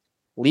pyre.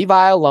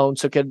 Levi alone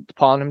took it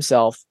upon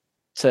himself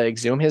to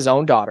exhume his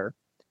own daughter,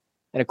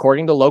 and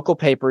according to local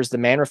papers, the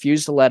man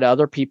refused to let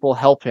other people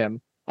help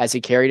him as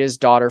he carried his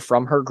daughter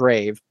from her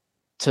grave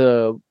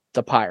to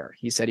the pyre.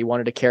 He said he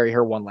wanted to carry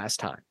her one last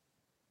time.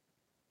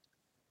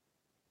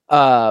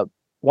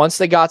 Once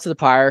they got to the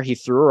pyre, he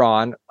threw her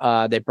on.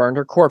 They burned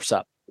her corpse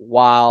up,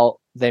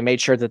 while they made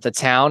sure that the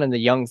town and the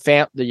young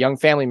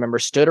family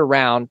members stood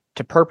around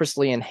to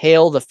purposely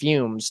inhale the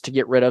fumes to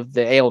get rid of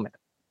the ailment.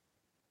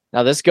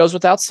 Now, this goes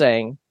without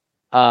saying,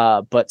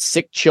 but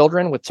sick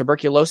children with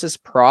tuberculosis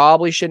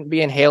probably shouldn't be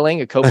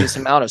inhaling a copious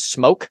amount of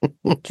smoke.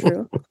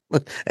 True.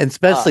 And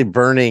especially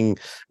burning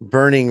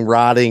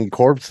rotting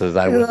corpses,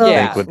 I would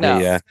think would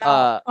be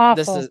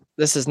awful.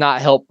 This does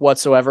not help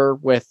whatsoever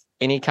with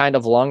any kind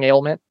of lung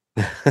ailment.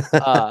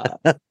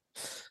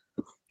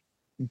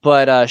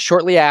 But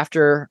shortly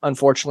after,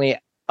 unfortunately,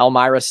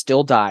 Elmira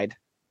still died,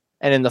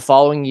 and in the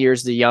following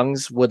years, the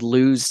Youngs would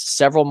lose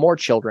several more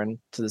children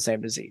to the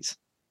same disease.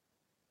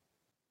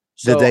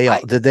 So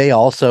did they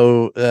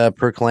also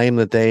proclaim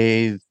that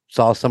they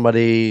saw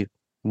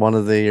one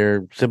of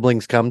their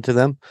siblings come to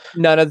them?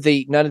 None of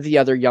the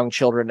other young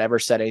children ever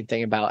said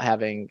anything about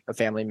having a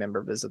family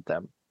member visit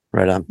them.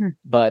 Right on.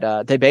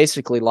 But they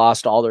basically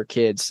lost all their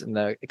kids in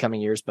the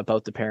coming years, but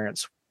both the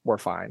parents were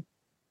fine.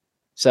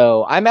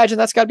 So I imagine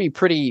that's got to be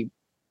pretty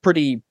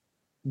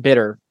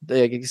bitter,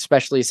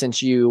 especially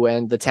since you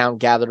and the town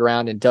gathered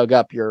around and dug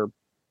up your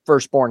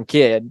firstborn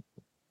kid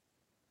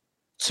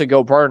to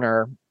go burn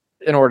her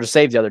in order to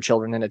save the other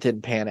children, and it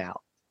didn't pan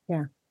out.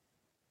 Yeah.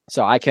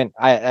 So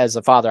as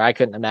a father, I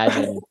couldn't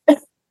imagine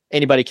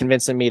anybody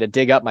convincing me to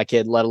dig up my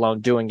kid, let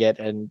alone doing it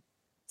and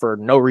for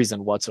no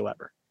reason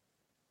whatsoever.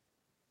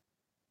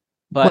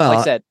 But like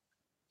I said,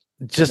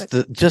 just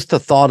the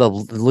thought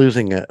of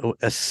losing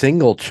a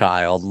single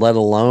child, let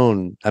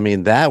alone, I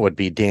mean, that would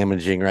be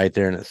damaging right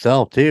there in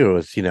itself too,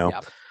 is,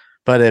 yeah.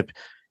 But if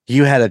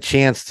you had a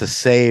chance to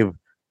save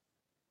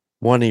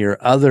one of your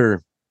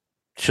other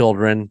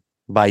children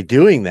by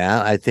doing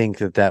that, I think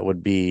that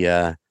would be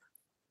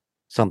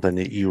something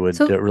that you would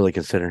really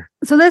consider.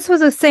 So this was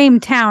the same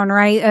town,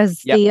 right,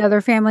 as the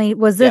other family.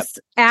 Was this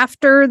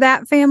after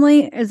that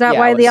family? Is that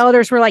why the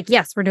elders were like,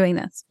 yes, we're doing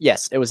this?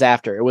 Yes, it was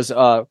after. It was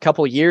a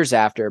couple of years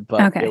after,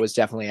 but it was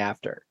definitely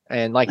after.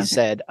 And like I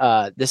said,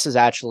 this is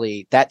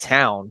actually, that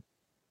town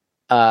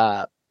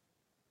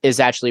is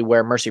actually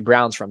where Mercy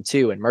Brown's from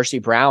too. And Mercy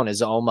Brown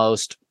is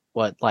almost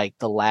like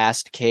the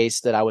last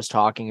case that I was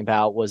talking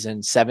about was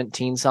in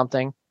 17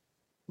 something.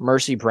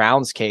 Mercy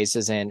Brown's case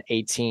is in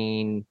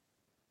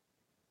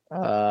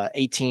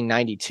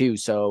 1892,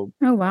 so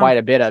quite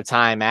a bit of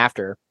time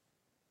after.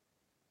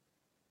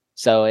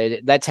 So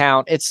that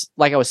town, it's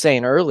like I was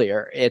saying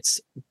earlier, it's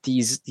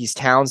these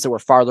towns that were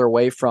farther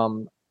away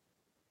from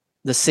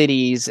the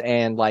cities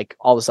and like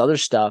all this other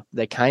stuff.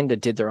 They kind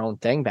of did their own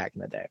thing back in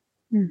the day,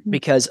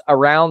 because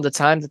around the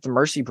time that the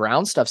Mercy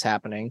Brown stuff's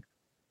happening,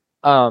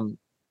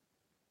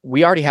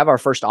 we already have our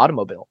first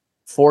automobile.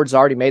 Ford's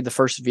already made the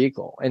first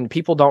vehicle, and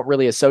people don't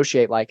really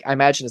associate, like, I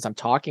imagine as I'm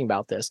talking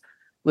about this,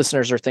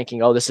 listeners are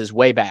thinking, oh, this is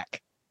way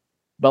back.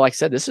 But like I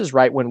said, this is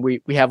right when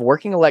we have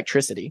working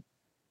electricity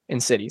in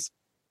cities.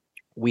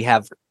 We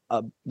have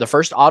the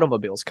first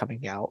automobiles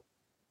coming out,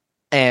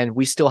 and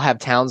we still have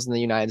towns in the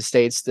United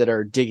States that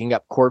are digging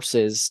up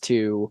corpses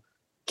to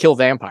kill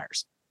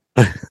vampires.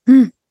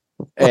 It's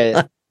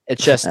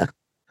just a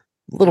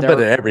little bit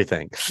of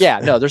everything. Yeah,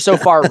 no, they're so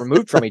far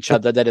removed from each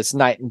other that it's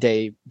night and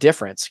day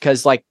difference.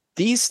 Because like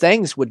these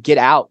things would get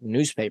out in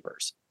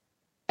newspapers.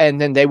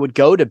 And then they would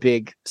go to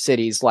big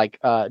cities like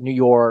New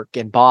York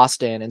and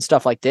Boston and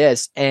stuff like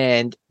this.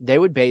 And they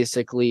would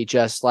basically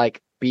just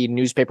like be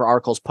newspaper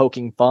articles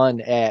poking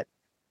fun at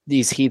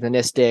these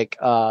heathenistic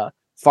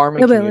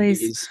farming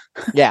communities.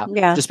 Yeah.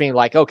 Just being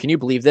like, oh, can you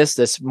believe this?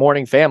 This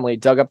mourning family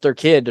dug up their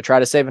kid to try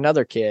to save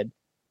another kid.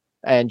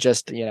 And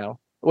just,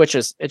 which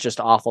is, it's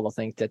just awful to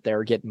think that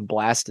they're getting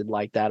blasted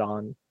like that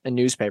in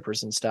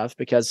newspapers and stuff.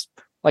 Because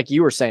like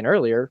you were saying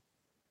earlier,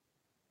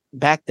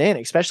 back then,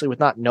 especially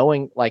with not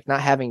knowing, like not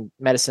having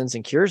medicines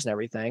and cures and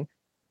everything,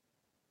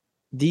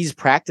 these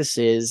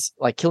practices,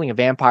 like killing a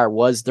vampire,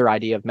 was their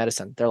idea of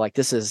medicine. They're like,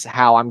 this is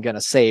how I'm going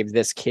to save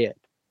this kid.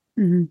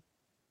 And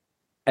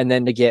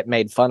then to get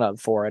made fun of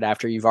for it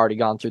after you've already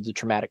gone through the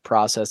traumatic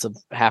process of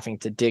having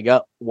to dig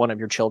up one of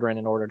your children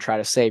in order to try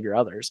to save your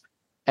others,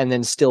 and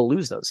then still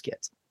lose those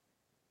kids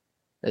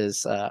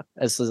is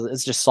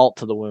it's just salt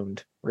to the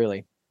wound,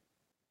 really.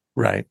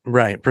 Right,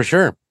 for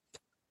sure.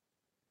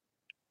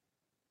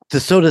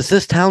 So does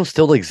this town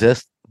still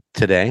exist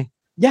today?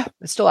 Yeah,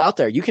 it's still out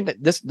there. You can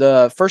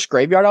the first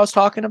graveyard I was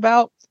talking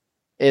about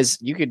is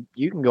you can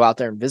go out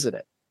there and visit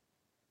it.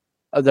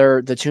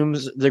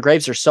 The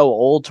graves are so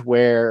old to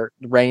where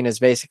the rain has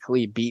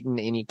basically beaten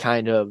any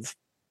kind of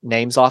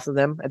names off of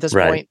them at this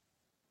point.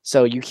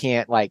 So you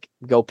can't like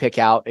go pick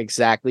out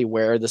exactly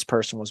where this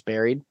person was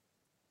buried,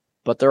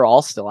 but they're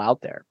all still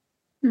out there.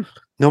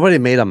 Nobody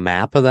made a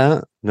map of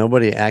that.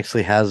 Nobody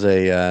actually has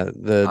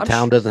the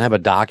town doesn't have a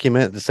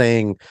document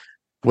saying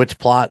which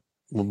plot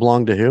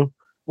belonged to who.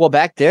 Well,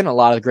 back then, a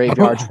lot of the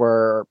graveyards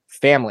were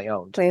family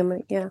owned.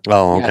 Family, yeah.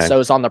 Oh, okay. Yeah, so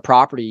it's on the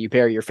property. You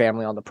bury your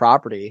family on the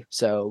property.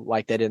 So,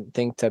 like, they didn't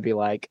think to be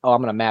like, oh,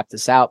 I'm going to map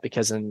this out,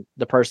 because then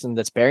the person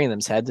that's burying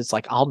them's head, it's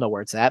like, I'll know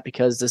where it's at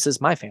because this is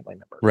my family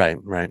member. Right.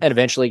 And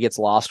eventually gets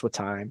lost with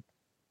time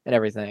and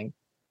everything.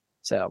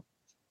 So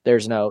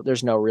there's no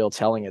real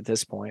telling at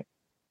this point.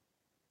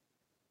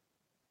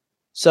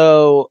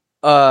 So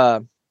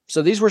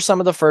these were some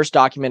of the first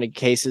documented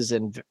cases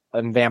in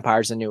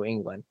vampires in New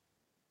England,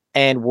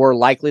 and were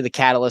likely the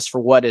catalyst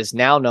for what is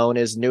now known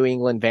as New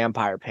England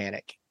vampire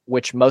panic,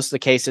 which most of the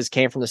cases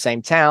came from the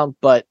same town,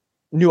 but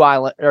New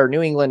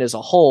England as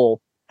a whole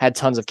had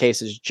tons of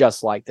cases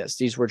just like this.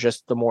 These were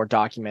just the more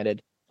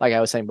documented. Like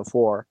I was saying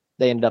before,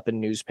 they ended up in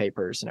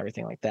newspapers and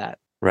everything like that.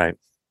 Right.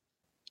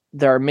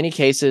 There are many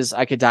cases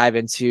I could dive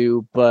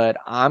into, but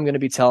I'm going to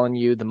be telling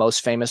you the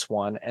most famous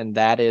one, and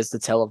that is the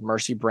tale of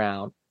Mercy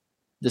Brown,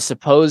 the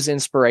supposed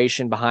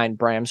inspiration behind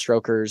Bram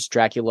Stoker's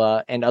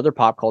Dracula and other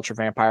pop culture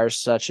vampires,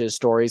 such as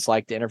stories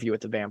like The Interview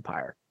with the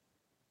Vampire,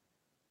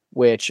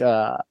 which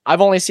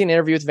I've only seen An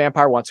Interview with the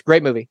Vampire once.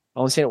 Great movie.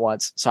 Only seen it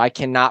once. So I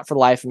cannot for the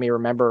life of me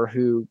remember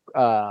who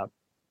the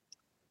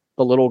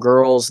little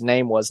girl's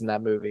name was in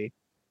that movie.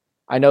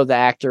 I know the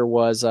actor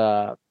was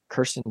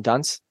Kirsten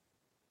Dunst,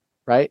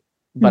 right?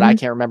 But I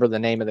can't remember the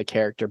name of the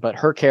character. But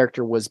her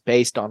character was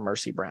based on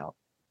Mercy Brown.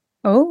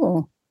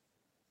 Oh.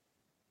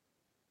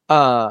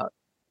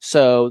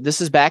 So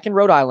this is back in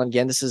Rhode Island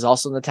again. This is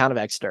also in the town of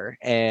Exeter,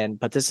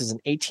 but this is in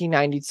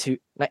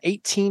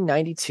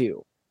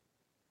 1892.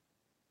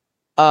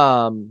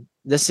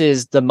 This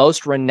is the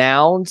most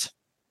renowned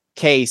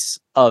case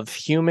of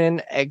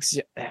human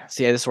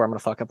See, this is where I'm going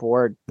to fuck up a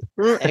word.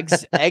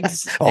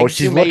 Oh,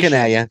 she's looking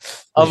at you.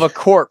 Of a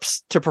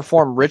corpse to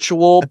perform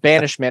ritual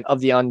banishment of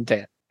the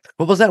undead.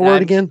 What was that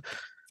word again?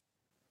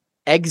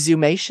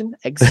 Exhumation.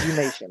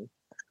 Exhumation.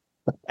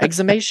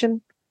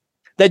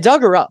 They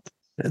dug her up.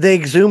 They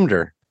exhumed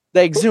her.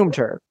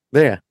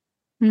 Yeah.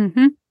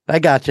 Mm-hmm. I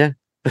got you.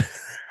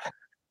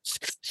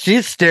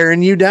 She's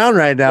staring you down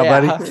right now,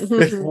 buddy.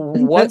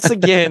 Once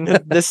again,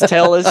 this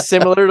tale is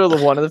similar to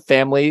the one of the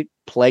family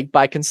plagued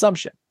by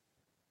consumption.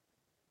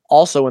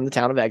 Also in the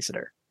town of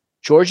Exeter.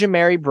 Georgia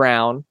Mary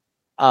Brown's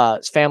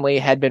family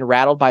had been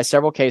rattled by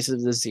several cases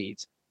of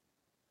disease.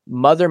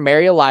 Mother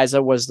Mary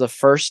Eliza was the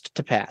first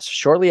to pass.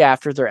 Shortly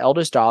after, their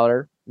eldest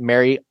daughter,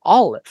 Mary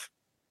Olive,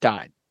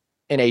 died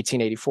in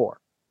 1884.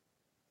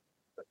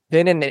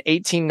 Then in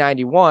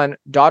 1891,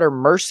 daughter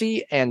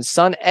Mercy and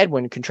son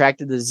Edwin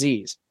contracted the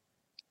disease.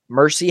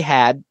 Mercy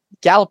had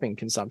galloping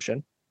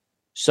consumption,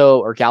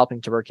 or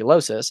galloping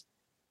tuberculosis,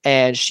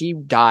 and she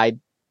died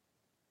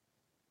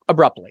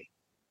abruptly.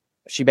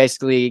 She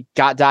basically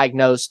got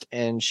diagnosed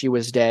and she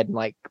was dead in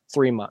like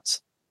 3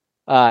 months.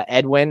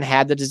 Edwin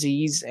had the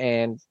disease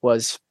and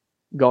was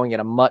going at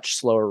a much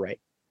slower rate.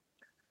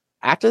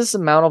 After this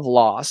amount of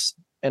loss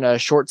in a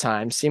short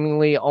time,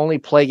 seemingly only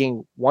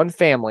plaguing one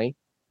family,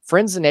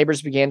 friends and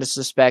neighbors began to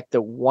suspect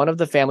that one of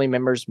the family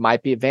members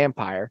might be a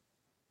vampire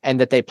and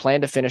that they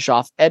planned to finish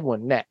off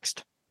Edwin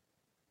next.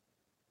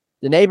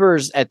 The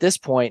neighbors at this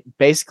point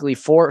basically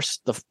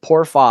forced the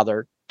poor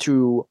father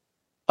to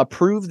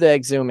approve the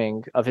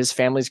exhuming of his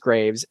family's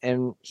graves,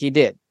 and he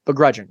did,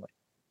 begrudgingly.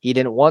 He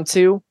didn't want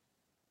to,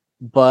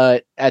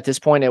 but at this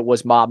point it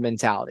was mob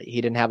mentality.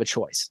 He didn't have a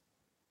choice.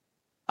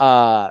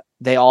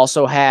 They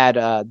also had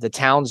the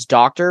town's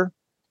doctor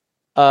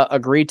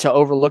agreed to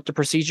overlook the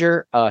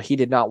procedure. He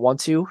did not want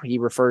to. He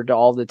referred to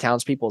all the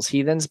townspeople as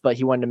heathens, but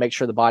he wanted to make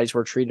sure the bodies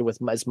were treated with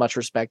as much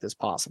respect as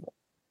possible.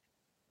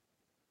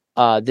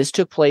 This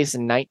took place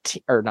in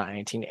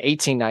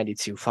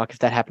 1892. Fuck, if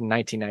that happened in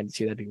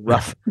 1992, that'd be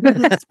rough.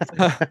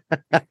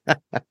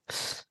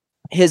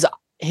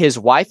 His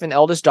wife and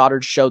eldest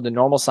daughter showed the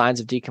normal signs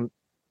of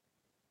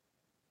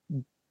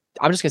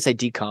I'm just gonna say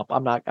decomp.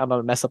 I'm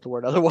gonna mess up the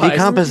word otherwise.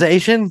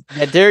 Decomposition?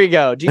 Yeah, there you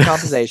go.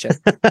 Decomposition.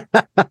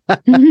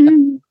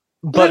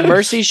 But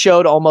Mercy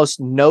showed almost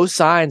no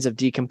signs of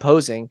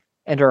decomposing,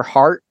 and her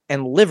heart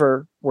and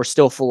liver were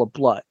still full of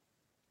blood.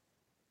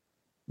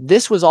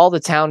 This was all the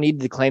town needed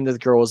to claim that the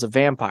girl was a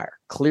vampire,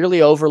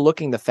 clearly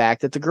overlooking the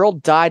fact that the girl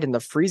died in the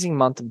freezing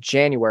month of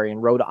January in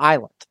Rhode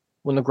Island,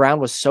 when the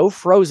ground was so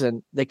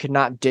frozen they could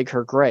not dig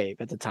her grave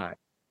at the time.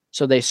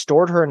 So they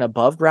stored her in an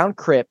above-ground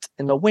crypt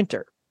in the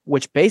winter,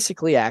 which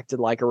basically acted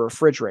like a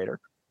refrigerator,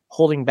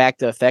 holding back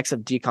the effects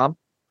of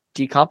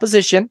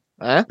decomposition.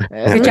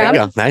 Good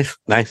job.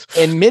 Nice.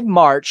 In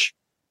mid-March,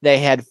 they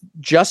had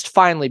just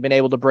finally been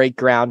able to break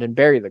ground and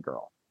bury the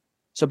girl.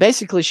 So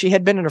basically, she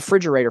had been in a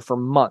refrigerator for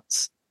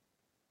months.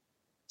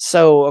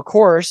 So, of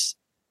course,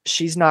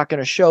 she's not going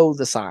to show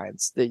the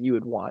signs that you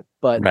would want,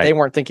 but They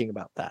weren't thinking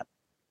about that.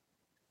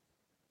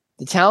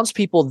 The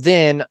townspeople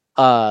then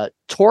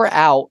tore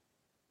out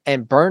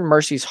and burned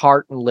Mercy's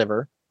heart and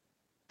liver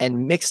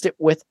and mixed the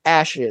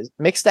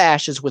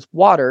ashes with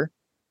water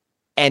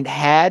and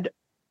had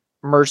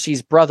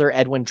Mercy's brother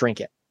Edwin drink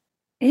it.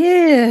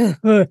 Ew.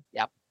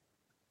 Yep.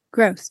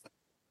 Gross.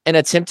 An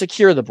attempt to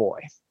cure the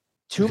boy.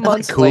 2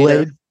 months like Kool-Aid?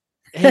 later,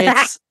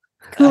 it's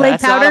Kool-Aid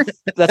powder.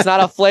 That's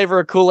not a flavor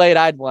of Kool-Aid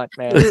I'd want,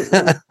 man.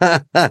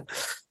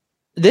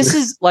 This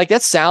is like,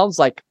 that sounds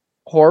like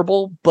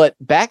horrible, but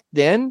back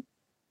then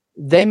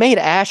they made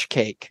ash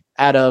cake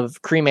out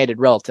of cremated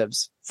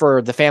relatives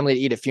for the family to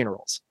eat at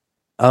funerals.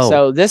 Oh,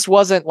 so this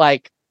wasn't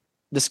like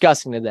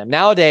disgusting to them.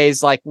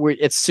 Nowadays, like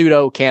it's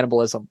pseudo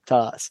cannibalism to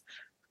us.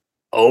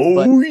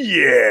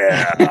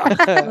 Yeah.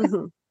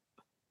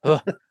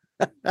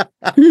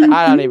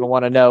 I don't even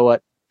want to know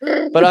what.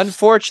 But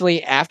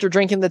unfortunately, after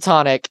drinking the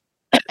tonic,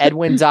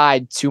 Edwin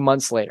died 2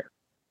 months later.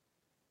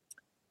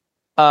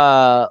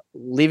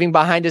 Leaving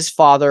behind his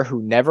father,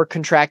 who never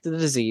contracted the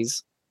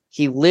disease.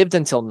 He lived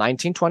until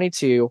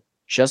 1922,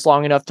 just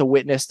long enough to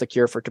witness the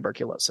cure for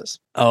tuberculosis.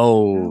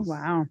 Oh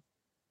wow.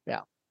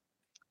 Yeah.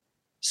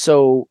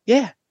 So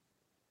yeah,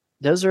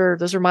 those are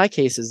my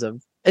cases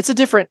of it's a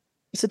different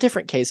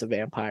case of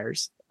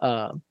vampires.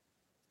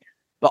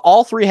 But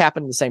all three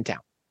happened in the same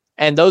town.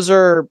 And those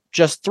are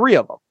just three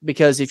of them,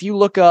 because if you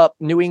look up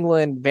New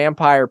England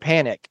vampire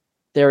panic,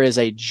 there is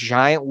a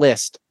giant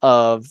list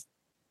of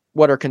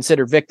what are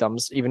considered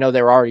victims, even though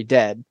they were already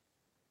dead,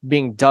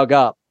 being dug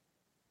up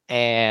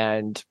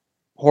and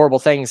horrible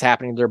things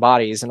happening to their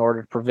bodies in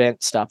order to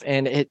prevent stuff.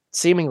 And it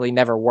seemingly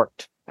never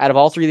worked. Out of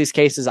all three of these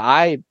cases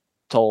I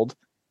told,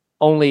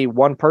 only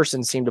one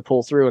person seemed to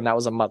pull through, and that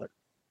was a mother.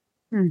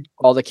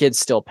 All the kids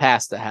still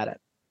passed that had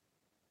it.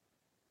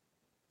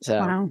 So,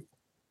 wow.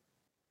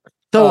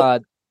 So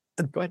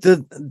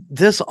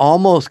this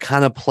almost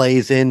kind of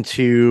plays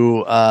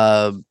into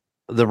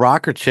the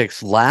Rocker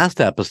Chick's last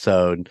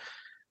episode,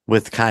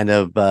 with kind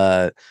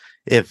of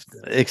if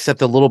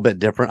except a little bit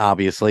different.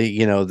 Obviously,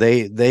 you know,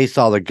 they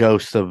saw the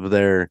ghosts of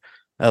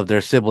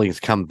their siblings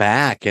come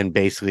back and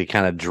basically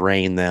kind of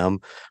drain them,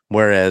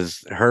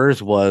 whereas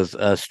hers was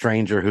a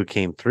stranger who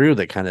came through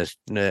that kind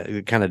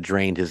of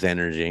drained his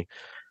energy.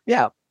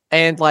 Yeah.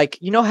 And like,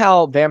 you know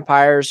how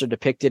vampires are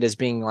depicted as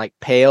being like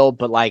pale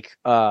but like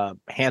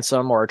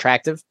handsome or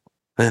attractive?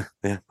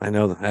 Yeah, I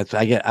know that.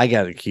 I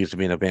get accused of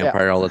being a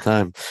vampire all the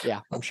time.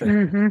 Yeah, I'm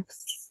sure.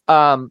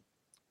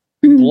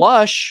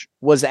 Blush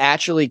was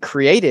actually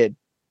created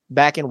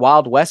back in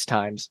Wild West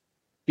times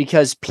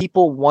because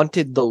people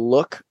wanted the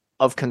look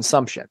of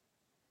consumption.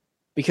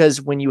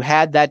 Because when you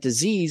had that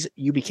disease,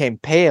 you became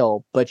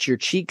pale, but your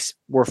cheeks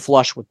were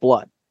flush with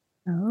blood.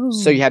 Oh.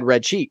 So you had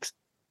red cheeks.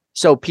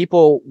 So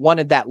people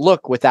wanted that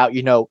look without,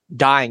 you know,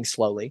 dying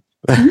slowly.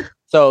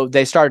 So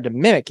they started to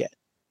mimic it.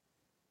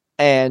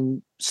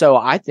 And so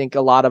I think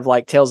a lot of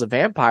like tales of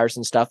vampires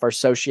and stuff are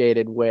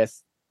associated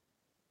with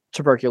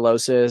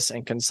tuberculosis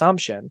and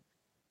consumption.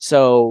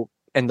 So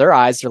in their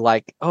eyes, they're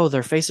like, oh,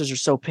 their faces are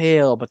so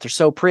pale, but they're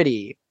so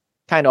pretty.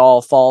 Kind of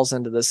all falls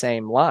into the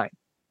same line.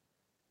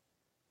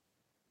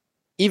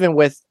 Even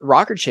with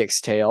Rocker Chick's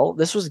tale,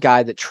 this was a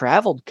guy that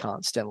traveled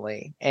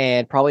constantly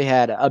and probably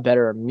had a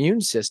better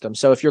immune system.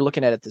 So if you're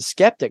looking at it the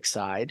skeptic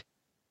side,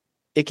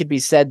 it could be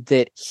said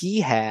that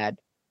he had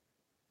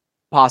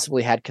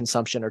possibly had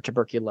consumption or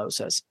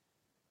tuberculosis.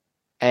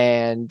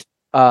 And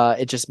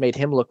it just made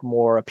him look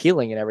more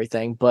appealing and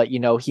everything. But, you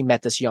know, he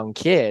met this young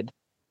kid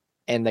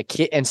and the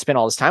kid and spent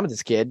all his time with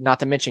this kid, not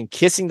to mention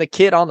kissing the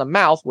kid on the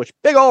mouth, which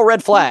big old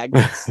red flag,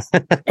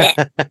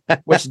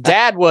 which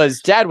dad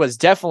was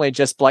definitely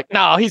just like,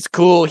 no, he's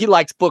cool. He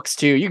likes books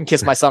too. You can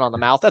kiss my son on the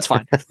mouth. That's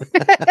fine.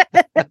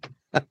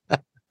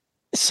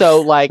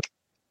 So like,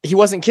 he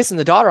wasn't kissing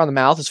the daughter on the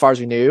mouth as far as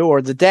we knew,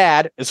 or the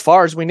dad, as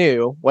far as we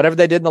knew. Whatever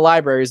they did in the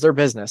library is their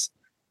business.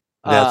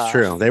 That's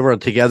true. They were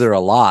together a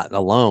lot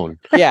alone.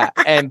 Yeah.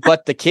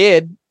 But the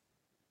kid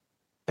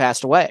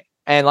passed away.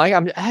 And like,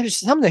 I just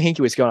something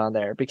hinky was going on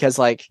there because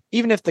like,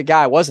 even if the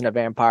guy wasn't a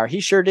vampire, he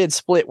sure did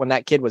split when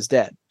that kid was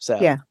dead. So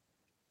yeah.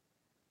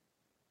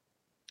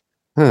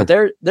 But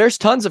there's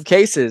tons of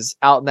cases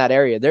out in that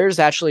area. There's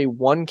actually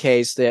one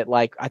case that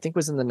like, I think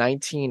was in the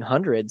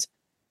 1900s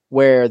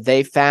where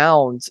they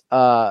found,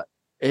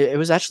 it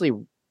was actually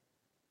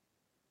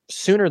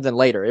sooner than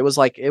later. It was,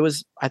 I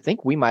think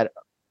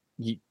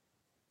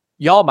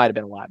y'all might've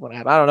been alive when it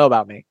happened. I don't know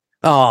about me.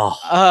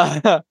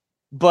 Oh,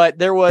 but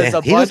there was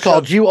he just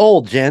called you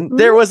old, Jen.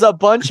 There was a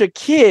bunch of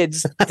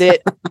kids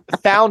that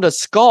found a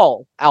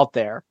skull out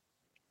there.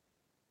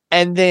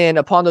 And then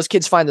upon those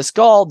kids find the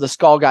skull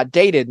got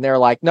dated. And they're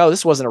like, no,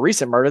 this wasn't a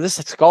recent murder. This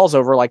skull's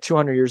over like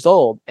 200 years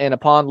old. And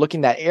upon looking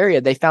that area,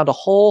 they found a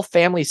whole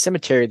family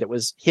cemetery that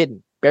was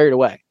hidden, buried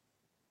away.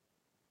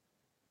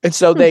 And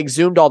so they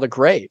exhumed all the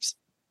graves.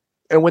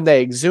 And when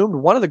they exhumed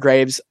one of the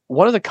graves,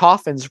 one of the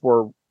coffins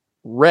were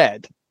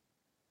red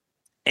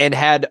and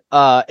had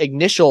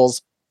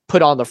initials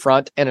put on the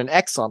front and an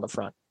X on the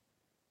front.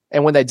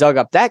 And when they dug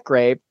up that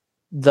grave,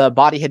 the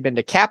body had been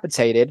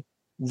decapitated.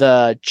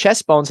 The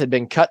chest bones had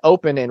been cut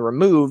open and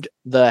removed.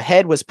 The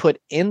head was put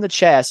in the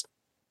chest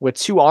with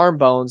two arm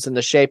bones in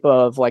the shape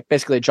of like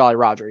basically a Jolly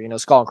Roger, you know,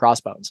 skull and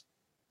crossbones.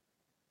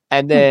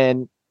 And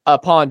then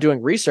upon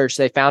doing research,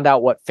 they found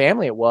out what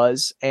family it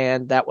was.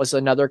 And that was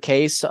another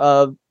case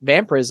of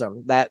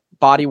vampirism. That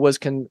body was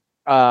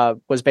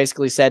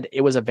basically said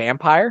it was a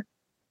vampire.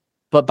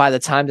 But by the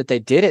time that they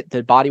did it,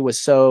 the body was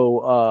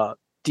so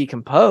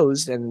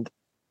decomposed and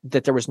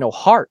that there was no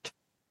heart.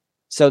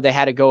 So they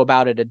had to go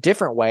about it a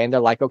different way. And they're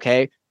like,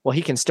 okay, well,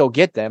 he can still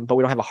get them, but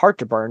we don't have a heart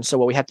to burn. So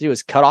what we have to do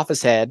is cut off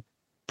his head,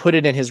 put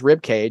it in his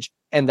rib cage.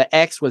 And the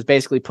X was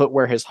basically put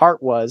where his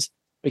heart was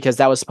because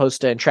that was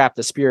supposed to entrap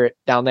the spirit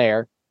down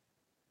there.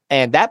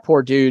 And that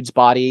poor dude's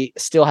body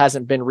still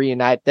hasn't been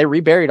reunited. They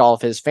reburied all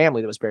of his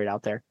family that was buried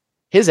out there.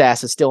 His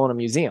ass is still in a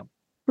museum.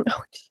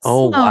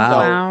 Oh,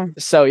 wow.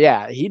 So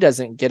yeah, he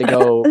doesn't get to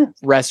go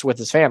rest with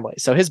his family.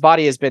 So his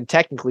body has been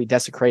technically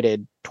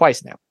desecrated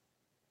twice now.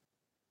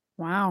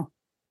 Wow.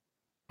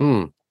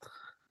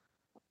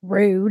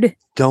 Rude.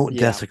 Don't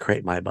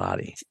desecrate my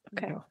body.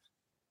 Okay.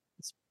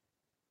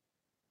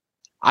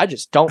 I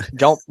just don't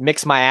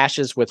mix my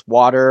ashes with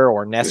water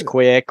or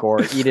Nesquik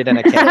or eat it in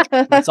a cake.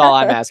 That's all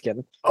I'm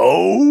asking.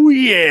 Oh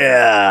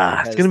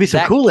yeah, it's gonna be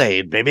some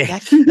Kool-Aid, baby.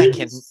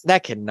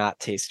 That cannot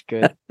taste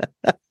good.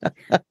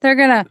 They're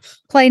gonna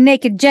play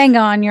naked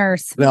Jenga on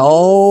yours.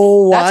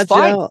 No, that's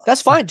fine. Out.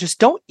 That's fine. Just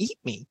don't eat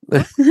me.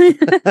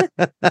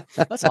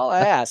 That's all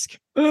I ask.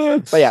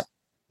 But yeah,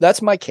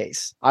 that's my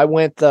case. I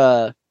went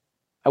the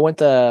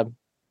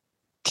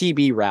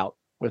TB route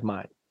with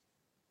mine.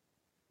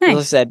 Nice. As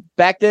I said,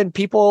 back then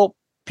people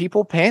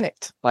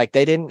panicked. Like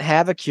they didn't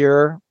have a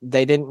cure.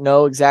 They didn't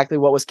know exactly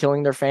what was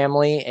killing their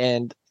family.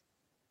 And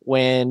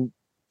when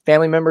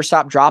family members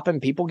stop dropping,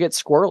 people get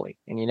squirrely.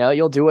 And you know,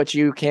 you'll do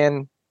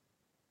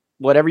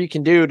whatever you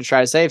can do to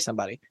try to save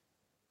somebody.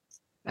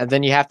 And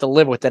then you have to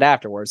live with it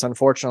afterwards.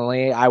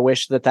 Unfortunately, I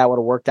wish that would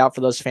have worked out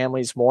for those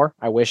families more.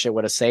 I wish it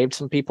would have saved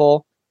some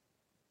people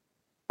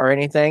or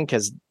anything,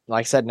 because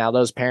like I said, now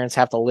those parents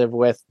have to live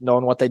with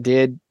knowing what they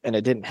did, and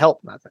it didn't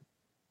help nothing.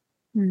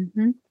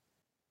 Mm-hmm.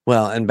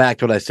 Well, and back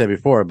to what I said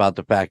before about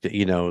the fact that,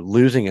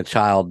 losing a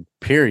child,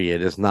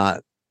 period, is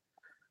not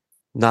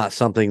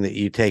something that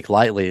you take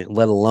lightly,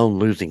 let alone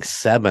losing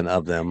 7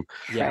 of them.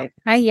 Yeah.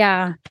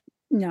 Yeah.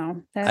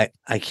 No.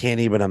 I can't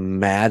even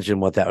imagine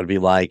what that would be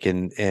like,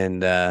 and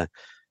the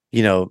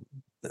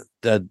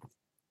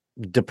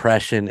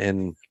depression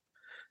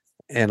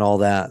and all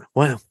that.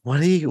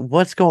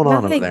 What's going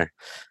on over there?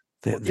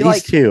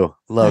 These two,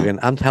 Logan,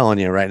 I'm telling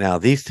you right now,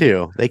 these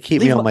two, they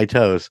keep me on my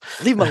toes.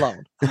 Leave them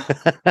alone.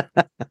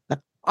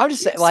 I'm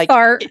just saying, like,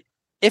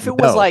 if it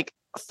was like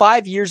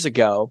 5 years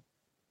ago,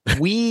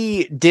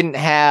 we didn't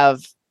have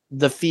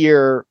the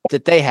fear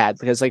that they had,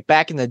 because like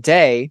back in the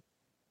day,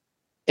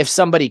 if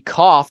somebody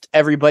coughed,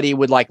 everybody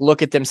would like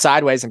look at them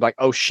sideways and be like,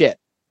 "Oh shit."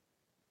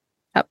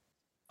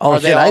 Oh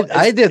shit!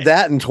 I did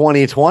that in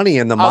 2020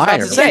 in the mire. I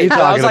was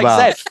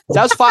that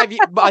was 5.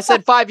 I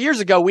said 5 years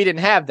ago we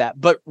didn't have that,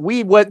 but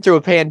we went through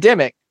a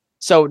pandemic,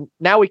 so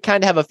now we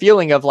kind of have a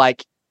feeling of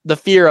like the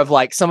fear of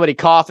like somebody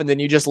cough and then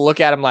you just look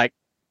at them like,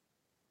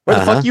 "Where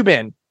the fuck you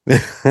been?"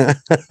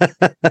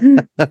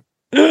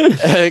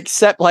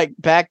 Except like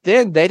back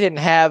then they didn't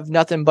have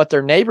nothing but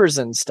their neighbors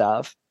and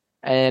stuff,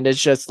 and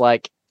it's just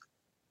like,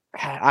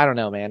 I don't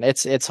know, man.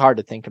 It's hard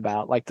to think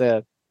about. Like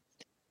the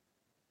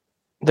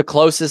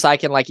closest I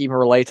can like even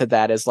relate to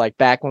that is like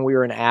back when we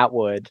were in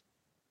Atwood,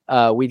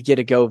 we'd get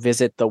to go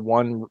visit the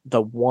one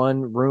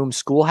room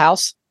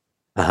schoolhouse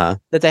that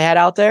they had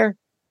out there,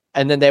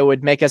 and then they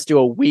would make us do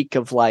a week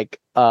of like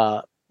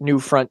New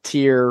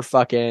Frontier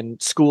fucking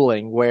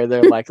schooling, where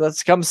they're like,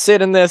 let's come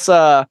sit in this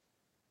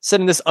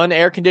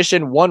unair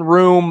conditioned one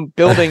room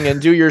building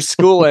and do your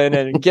schooling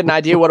and get an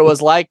idea what it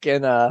was like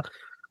in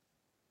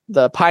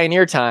the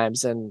pioneer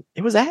times, and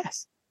it was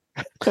ass.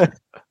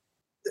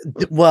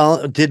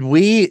 Well,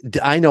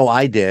 I know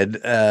I did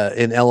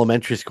in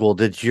elementary school.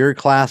 Did your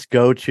class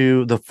go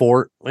to the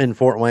fort in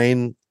Fort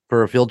Wayne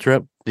for a field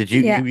trip? Did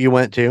you? Yeah. You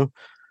went too?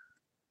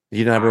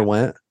 You never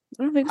went?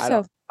 I don't think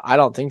so. I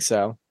don't think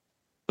so.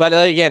 But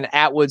again,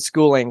 Atwood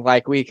schooling,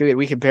 like we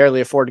could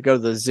barely afford to go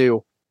to the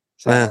zoo.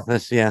 So.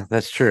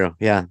 That's true.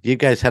 Yeah, you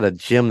guys had a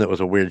gym that was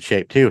a weird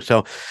shape too.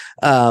 So,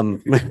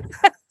 don't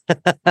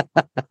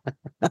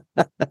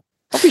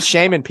be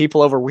shaming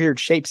people over weird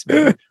shapes,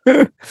 man.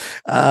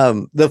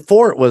 The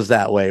fort was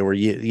that way, where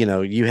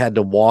you had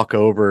to walk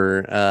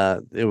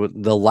over. It was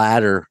the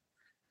ladder.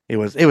 It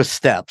was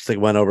steps that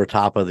went over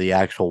top of the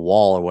actual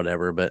wall or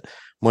whatever. But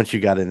once you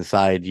got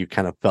inside, you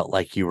kind of felt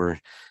like you were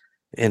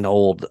in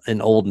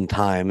olden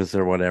times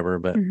or whatever.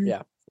 But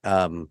yeah.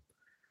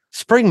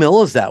 Spring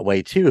Mill is that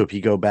way too. If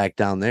you go back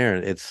down there,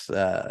 it's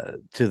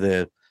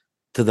to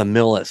the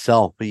mill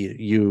itself.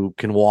 You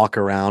can walk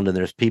around and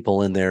there's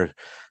people in there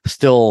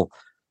still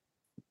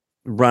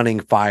running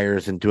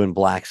fires and doing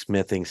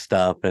blacksmithing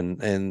stuff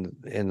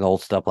and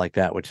old stuff like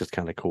that, which is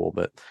kind of cool.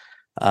 But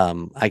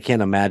I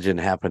can't imagine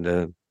having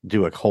to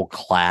do a whole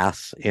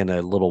class in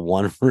a little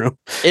one room.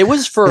 It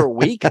was for a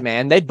week,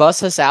 man. They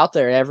bus us out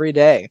there every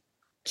day.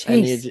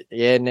 Jeez.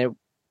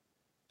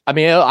 I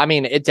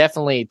mean, it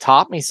definitely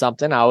taught me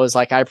something. I was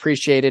like, I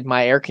appreciated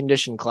my air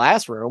conditioned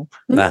classroom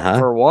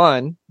for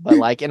one, but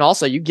like, and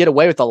also you get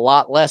away with a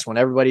lot less when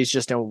everybody's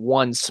just in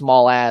one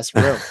small ass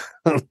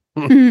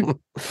room.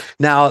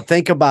 Now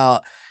think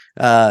about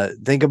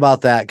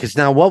that. Cause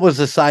now what was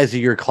the size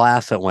of your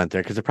class that went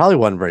there? Cause it probably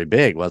wasn't very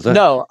big, was it?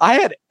 No, I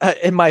had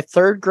in my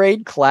 3rd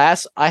grade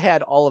class, I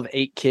had all of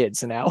 8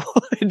 kids in Atwood.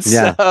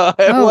 Yeah. So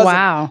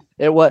wow.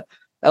 It was.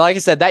 Like I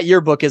said, that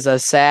yearbook is a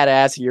sad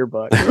ass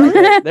yearbook.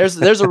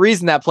 There's a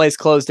reason that place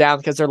closed down,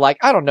 because they're like,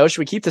 I don't know, should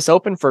we keep this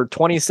open for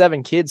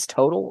 27 kids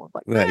total?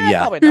 I'm like, yeah,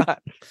 probably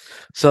not.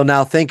 So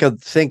now think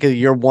of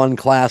your one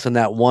class in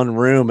that one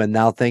room, and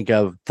now think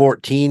of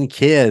 14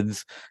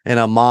 kids and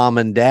a mom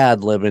and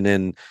dad living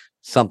in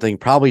something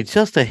probably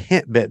just a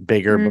hint bit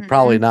bigger, but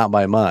probably not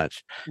by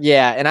much.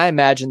 Yeah, and I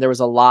imagine there was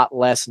a lot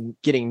less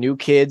getting new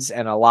kids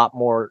and a lot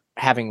more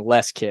having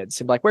less kids.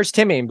 He'd be like, "Where's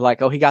Timmy?" And be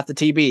like, "Oh, he got the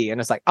TB,"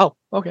 and it's like, "Oh,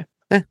 okay."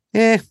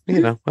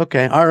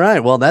 Okay, all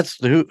right. Well,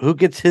 that's who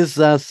gets his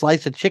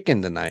slice of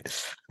chicken tonight.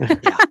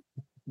 Yeah,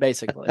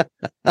 basically.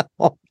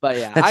 But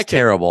yeah, that's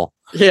terrible.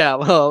 Yeah,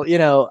 well,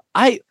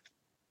 it's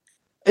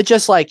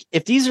just like,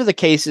 if these are the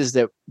cases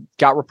that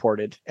got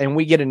reported and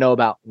we get to know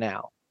about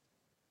now,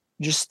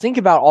 just think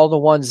about all the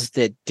ones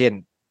that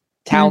didn't.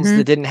 Towns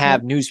that didn't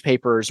have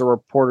newspapers or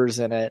reporters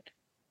in it,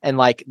 and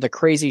like the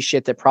crazy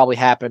shit that probably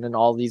happened in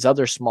all these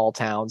other small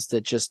towns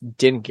that just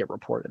didn't get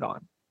reported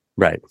on.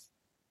 Right.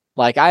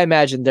 Like, I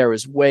imagine there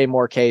was way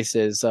more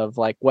cases of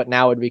like what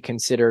now would be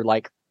considered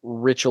like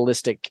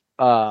ritualistic,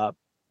 I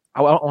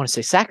don't want to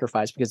say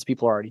sacrifice because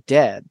people are already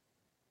dead,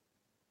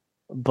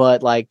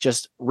 but like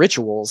just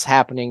rituals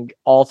happening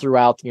all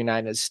throughout the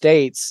United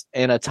States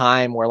in a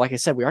time where, like I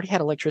said, we already had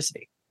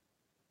electricity.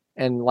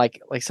 And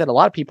like I said, a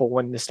lot of people,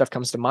 when this stuff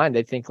comes to mind,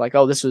 they think like,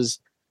 oh, this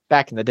was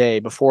back in the day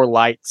before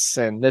lights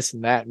and this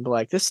and that. And be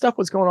like, this stuff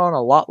was going on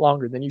a lot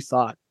longer than you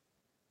thought.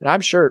 And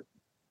I'm sure,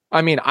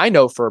 I mean, I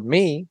know for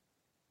me,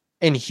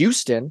 in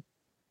Houston,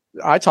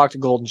 I talked to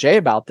Golden Jay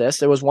about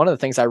this. It was one of the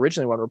things I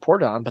originally wanted to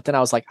report on, but then I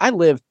was like, I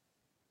live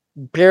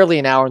barely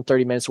an hour and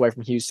 30 minutes away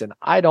from Houston.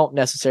 I don't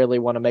necessarily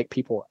want to make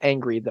people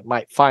angry that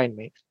might find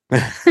me.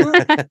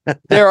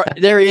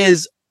 There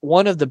is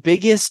one of the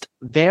biggest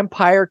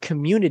vampire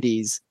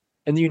communities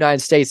in the United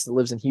States that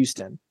lives in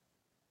Houston.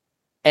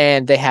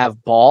 And they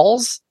have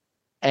balls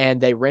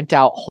and they rent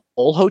out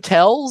whole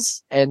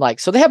hotels and like,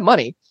 so they have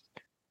money.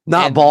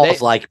 Not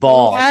balls like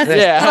balls.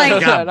 Yeah,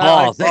 like, got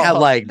balls. They have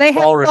like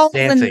ballroom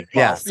dancing.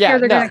 Yeah.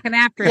 They're gonna come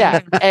after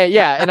him.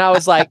 And I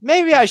was like,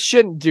 maybe I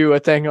shouldn't do a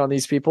thing on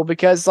these people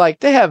because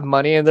like they have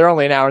money and they're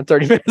only an hour and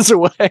 30 minutes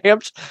away.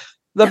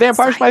 The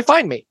vampires might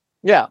find me.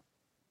 Yeah.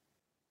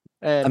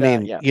 And, I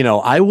mean, you know,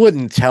 I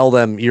wouldn't tell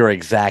them your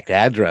exact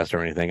address or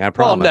anything. I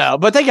promise. Well, no,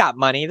 but they got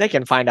money. They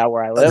can find out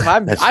where I live.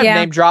 I've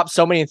name dropped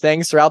so many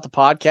things throughout the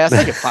podcast.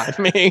 They can find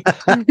me.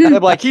 They're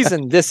like, he's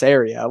in this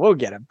area. We'll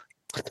get him.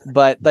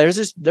 But there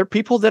are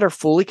people that are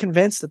fully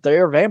convinced that they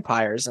are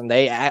vampires and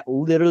they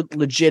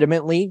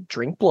legitimately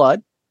drink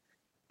blood.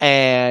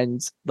 And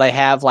they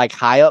have like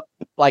high up,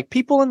 like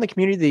people in the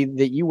community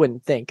that you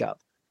wouldn't think of.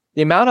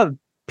 The amount of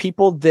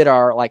people that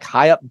are like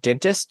high up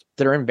dentists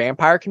that are in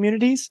vampire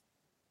communities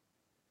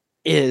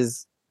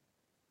is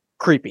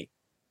creepy.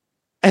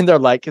 And they're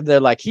like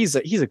he's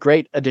a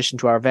great addition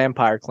to our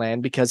vampire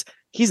clan because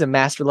he's a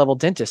master level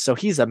dentist, so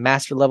he's a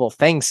master level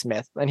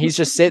fangsmith, and he's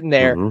just sitting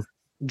there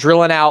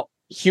drilling out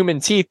human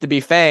teeth to be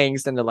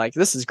fangs. And they're like,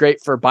 this is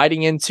great for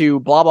biting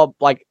into blah blah,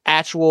 like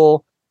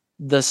actual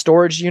the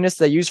storage units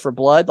they use for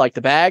blood, like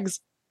the bags,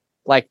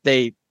 like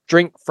they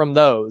drink from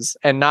those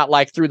and not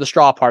like through the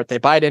straw part. They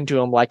bite into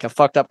them like a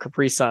fucked up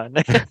Capri Sun.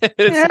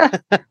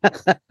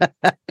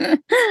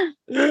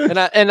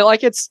 I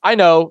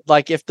know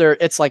like if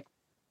it's like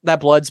that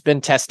blood's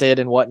been tested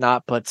and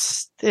whatnot, but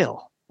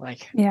still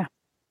like, yeah,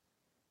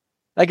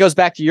 that goes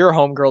back to your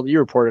homegirl that you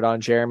reported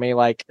on, Jeremy,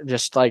 like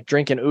just like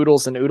drinking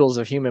oodles and oodles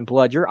of human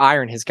blood. Your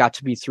iron has got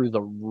to be through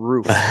the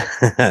roof.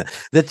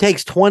 That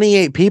takes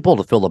 28 people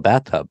to fill the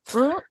bathtub.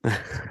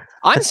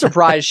 I'm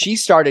surprised she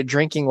started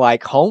drinking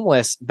like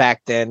homeless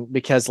back then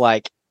because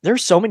like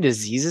there's so many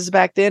diseases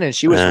back then and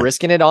she was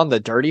risking it on the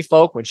dirty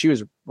folk when she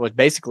was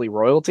basically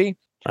royalty.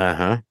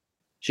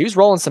 She was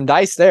rolling some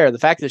dice there. The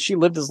fact that she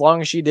lived as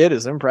long as she did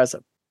is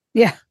impressive.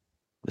 Yeah.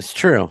 It's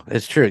true.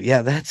 It's true.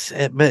 Yeah, that's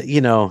it. But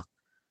you know,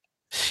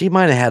 she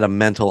might have had a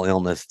mental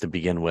illness to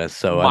begin with.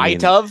 So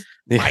might have.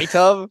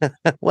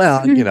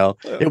 Well, you know,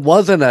 it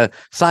wasn't a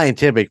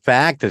scientific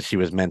fact that she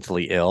was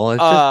mentally ill.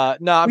 It's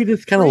just, no, we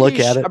just kind of look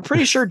at it. I'm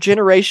pretty sure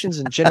generations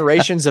and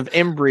generations of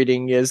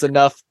inbreeding is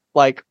enough.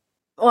 Like,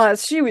 well,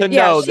 she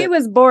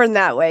was born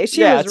that way.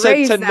 She was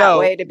raised that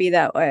way to be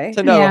that way.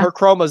 To know her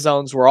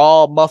chromosomes were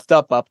all muffed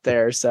up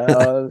there.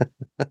 So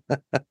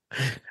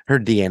her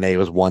DNA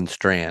was one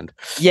strand.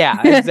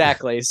 Yeah,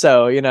 exactly.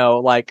 So, you know,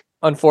 like,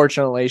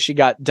 unfortunately, she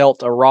got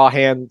dealt a raw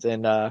hand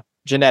in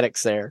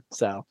genetics there.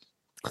 So,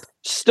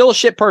 still a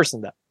shit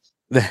person,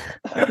 though.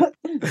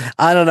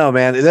 I don't know,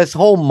 man. This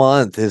whole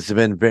month has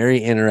been very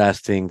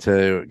interesting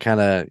to kind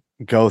of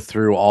go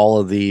through all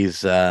of these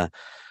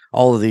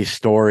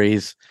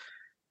stories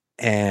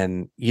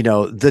and, you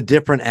know, the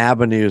different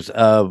avenues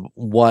of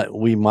what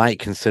we might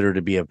consider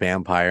to be a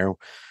vampire.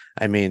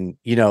 I mean,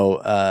 you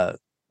know,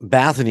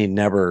 Bethany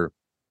never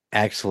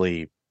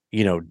actually,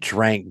 you know,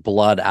 drank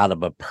blood out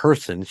of a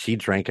person. She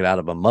drank it out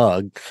of a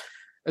mug.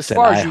 As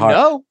far as you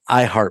know,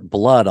 I heart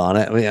blood on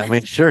it. I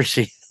mean, sure,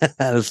 she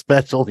had a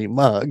specialty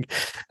mug.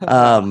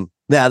 Yeah,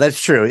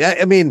 that's true.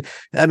 I mean,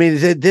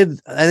 it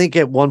did. I think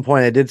at one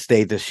point I did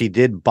state that she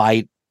did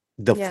bite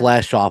the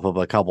flesh off of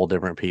a couple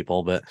different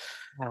people, but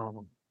I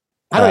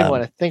don't even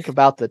want to think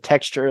about the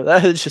texture.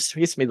 That just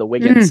gives me the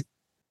Wiggins.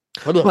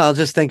 Well,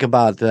 just think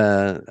about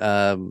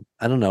I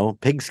don't know,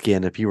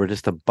 pigskin. If you were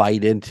just to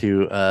bite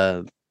into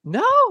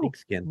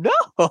pigskin,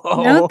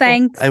 no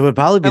thanks. It would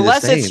probably be the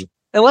same.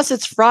 Unless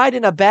it's fried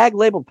in a bag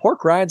labeled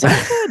pork rinds. Oh,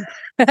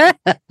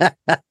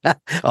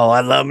 I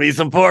love me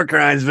some pork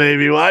rinds,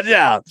 baby. Watch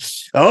out.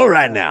 Oh,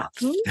 right now.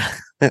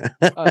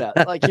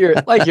 Like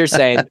you're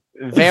saying,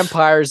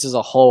 vampires as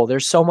a whole,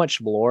 there's so much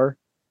lore.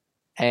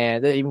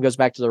 And it even goes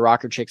back to the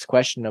Rocker Chick's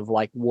question of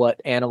like what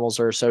animals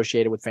are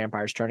associated with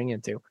vampires turning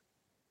into.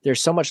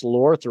 There's so much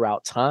lore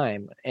throughout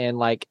time. And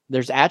like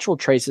there's actual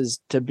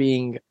traces to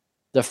being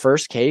the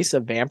first case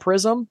of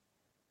vampirism.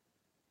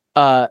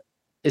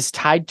 Is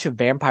tied to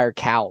vampire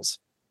cows.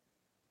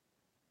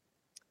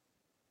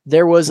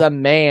 There was a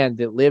man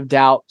that lived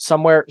out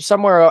somewhere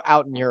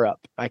out in Europe.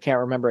 I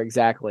can't remember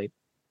exactly.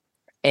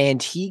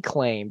 And he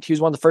was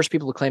one of the first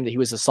people to claim that he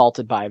was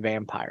assaulted by a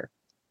vampire.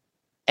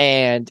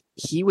 And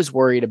he was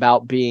worried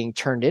about being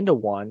turned into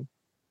one.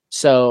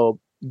 So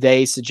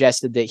they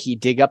suggested that he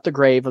dig up the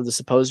grave of the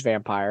supposed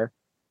vampire,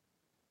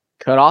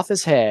 cut off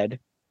his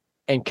head,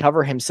 and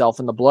cover himself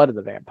in the blood of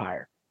the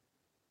vampire.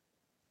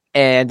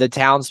 And the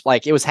town's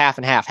like, it was half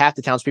and half. Half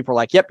the townspeople were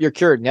like, yep, you're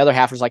cured. And the other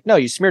half was like, no,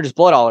 you smeared his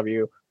blood all over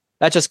you.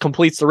 That just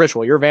completes the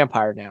ritual. You're a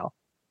vampire now.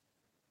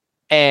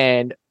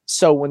 And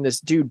so when this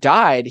dude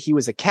died, he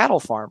was a cattle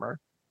farmer.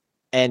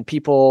 and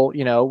people,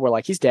 were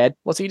like, he's dead.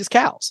 Let's eat his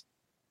cows.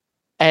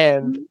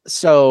 And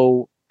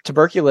so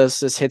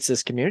tuberculosis hits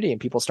this community and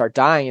people start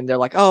dying and they're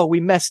like, oh, we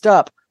messed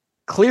up.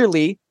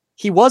 Clearly,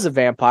 he was a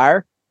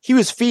vampire. He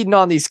was feeding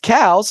on these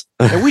cows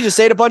and we just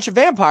ate a bunch of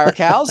vampire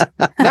cows.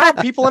 Now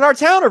people in our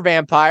town are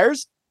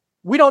vampires.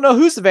 We don't know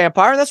who's the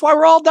vampire, and that's why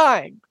we're all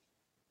dying.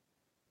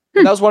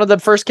 And that was one of the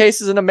first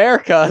cases in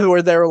America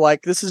where they were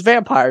like, this is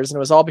vampires. And it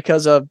was all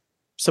because of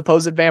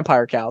supposed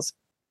vampire cows.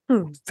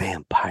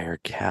 Vampire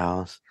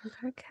cows.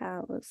 Vampire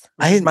cows.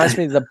 It reminds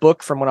me of the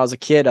book from when I was a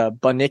kid,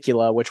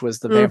 Bunnicula, which was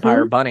the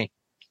vampire bunny.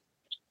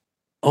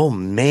 Oh,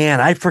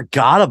 man. I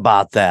forgot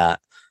about that.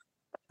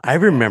 I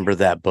remember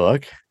that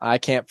book. I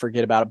can't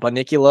forget about it.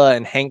 Bunnicula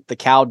and Hank the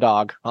cow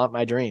dog haunt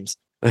my dreams.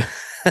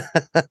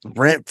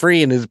 Rent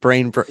free in his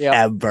brain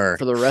forever.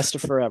 For the rest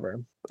of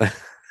forever.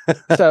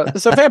 So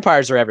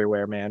vampires are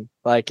everywhere, man.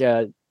 Like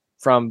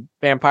from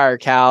vampire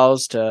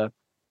cows to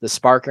the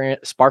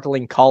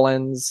sparkling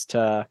Cullens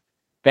to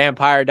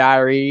Vampire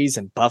Diaries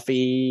and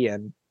Buffy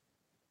and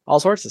all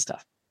sorts of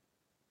stuff.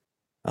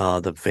 Oh,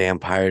 the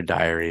Vampire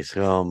Diaries.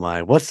 Oh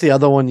my. What's the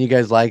other one you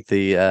guys like?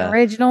 The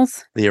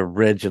originals? The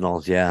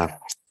originals, yeah.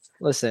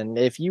 Listen,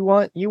 if you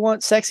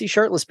want sexy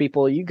shirtless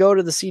people, you go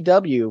to the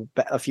CW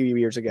a few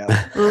years ago.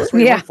 That's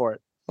where you went for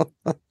it.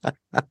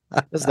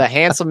 This is the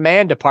handsome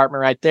man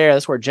department right there.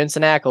 That's where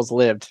Jensen Ackles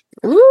lived.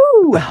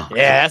 Ooh.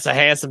 Yeah, that's a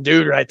handsome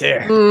dude right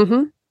there.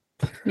 Mm-hmm.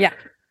 Yeah.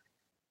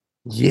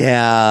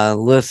 Yeah,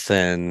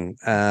 listen.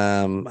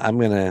 I'm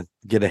gonna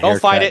get a haircut. Don't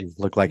fight it. And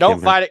look like don't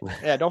him. fight it.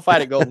 Yeah, don't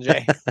fight it, Golden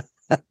Jay.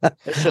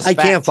 It's just I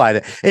can't fight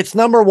it. It's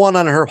number 1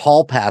 on her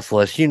hall pass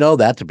list. You know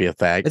that to be a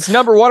fact. It's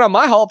number 1 on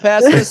my hall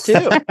pass list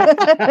too.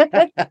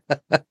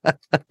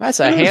 That's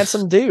a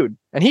handsome dude,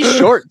 and he's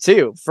short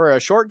too. For a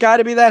short guy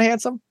to be that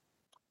handsome,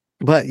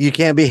 but you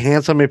can't be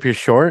handsome if you're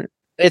short.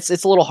 It's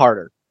a little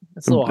harder.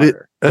 It's a little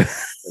harder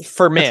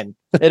for men.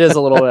 It is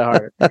a little bit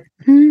harder.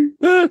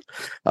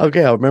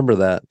 Okay, I'll remember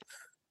that.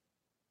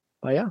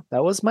 But yeah,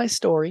 that was my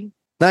story.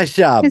 Nice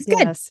job. It's good.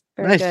 Yes,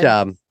 Nice good.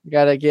 job. I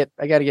gotta get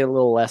a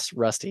little less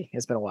rusty.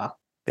 It's been a while.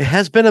 It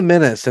has been a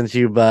minute since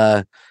you've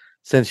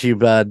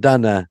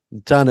done an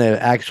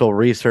actual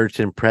research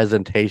and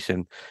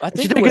presentation.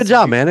 You did a good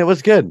job, man. It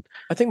was good.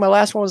 I think my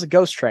last one was a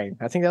Ghost Train.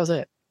 I think that was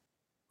it.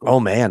 Oh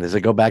man, does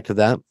it go back to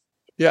that?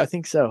 Yeah, I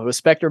think so. It was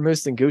Spectre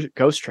Moose and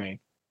Ghost Train.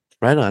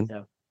 Right on.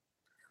 Yeah.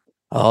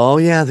 Oh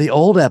yeah, the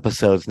old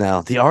episodes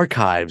now, the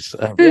archives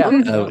of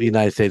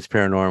United States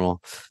Paranormal.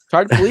 It's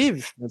hard to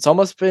believe. It's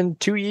almost been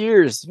 2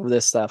 years of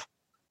this stuff.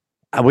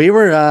 We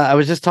were. I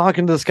was just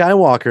talking to the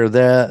Skywalker.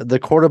 The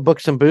Court of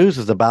Books and Booze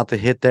is about to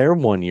hit their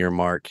 1 year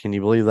mark. Can you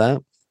believe that?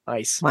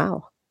 Nice.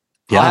 Wow.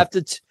 Yeah. I'll have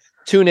to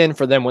tune in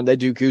for them when they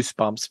do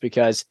Goosebumps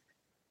because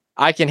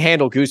I can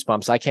handle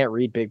Goosebumps. I can't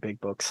read big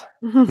books.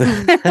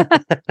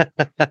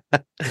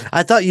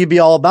 I thought you'd be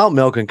all about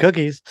milk and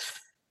cookies.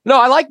 No,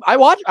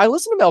 I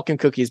listen to Milk and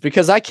Cookies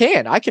because I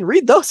can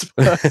read those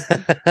books.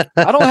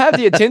 I don't have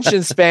the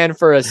attention span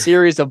for a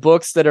series of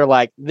books that are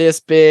like this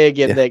big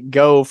and that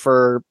go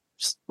for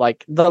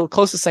like the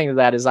closest thing to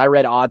that is I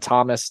read Odd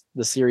Thomas,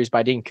 the series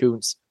by Dean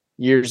Koontz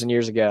years and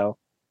years ago.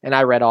 And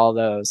I read all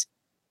those,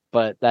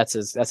 but that's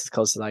as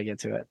close as I get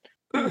to it.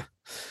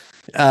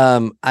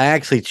 I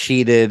actually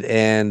cheated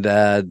and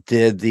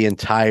did the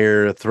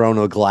entire Throne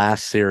of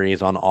Glass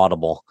series on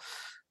Audible.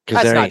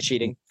 That's not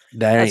cheating.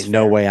 There ain't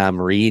no way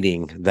I'm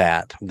reading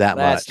that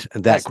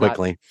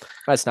quickly.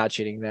 That's not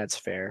cheating. That's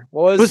fair.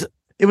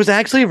 It was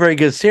actually a very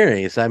good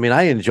series. I mean,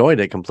 I enjoyed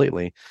it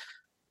completely.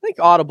 I think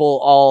Audible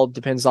all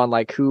depends on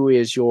like who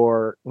is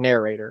your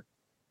narrator.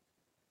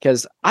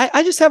 Because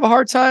I just have a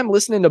hard time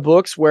listening to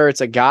books where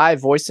it's a guy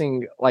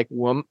voicing like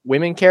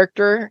women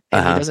character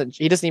and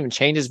he doesn't even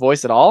change his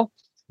voice at all.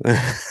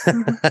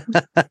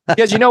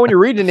 Because when you're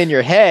reading in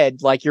your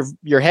head, like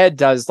your head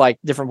does like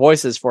different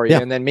voices for you,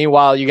 and then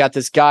meanwhile you got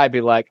this guy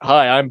be like,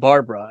 "Hi, I'm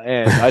Barbara,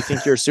 and I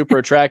think you're super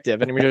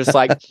attractive," and you're just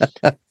like,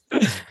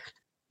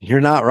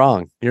 "You're not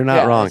wrong. You're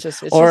not wrong."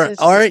 It's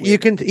or you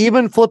can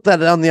even flip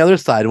that on the other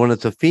side when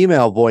it's a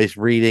female voice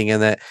reading,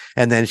 and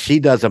then she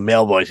does a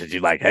male voice, and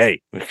she's like,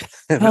 "Hey,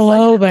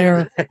 hello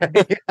there.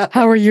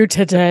 How are you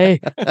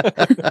today?"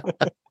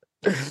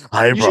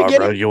 Hi,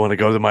 Barbara. You want to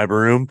go to my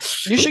room?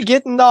 You should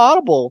get into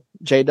Audible,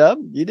 J-Dub.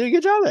 You did a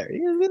good job there.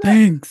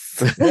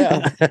 Thanks.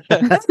 Yeah.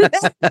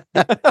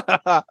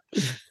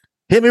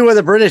 Hit me with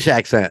a British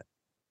accent.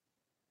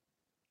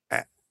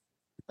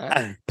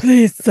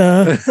 Please,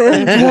 sir.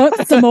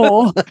 Want some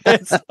more?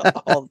 That's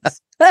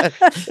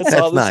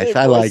nice.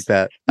 I like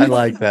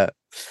that.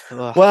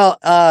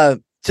 Well,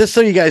 just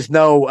so you guys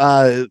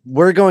know,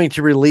 we're going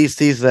to release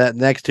these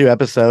next 2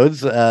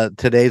 episodes.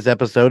 Today's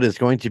episode is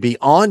going to be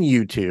on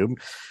YouTube,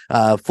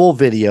 full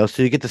video,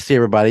 so you get to see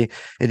everybody,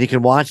 and you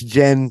can watch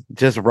Jen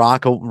just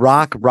rock away.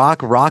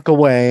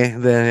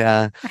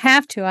 I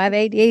have to. I have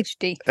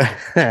ADHD.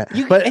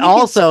 But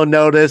also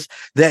notice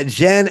that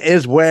Jen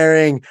is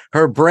wearing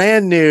her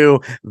brand new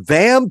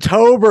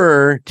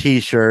Vamtober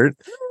t-shirt.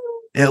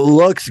 It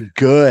looks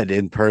good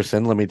in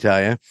person, let me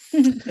tell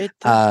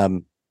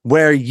you.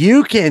 where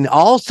you can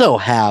also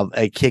have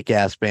a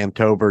kick-ass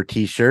Bamtober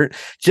t-shirt.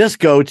 Just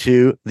go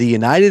to the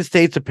United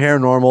States of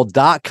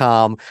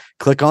Paranormal.com,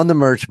 click on the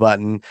merch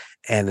button,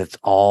 and it's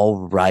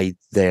all right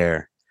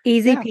there.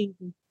 Easy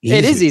peasy.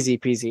 It is easy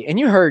peasy. And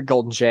you heard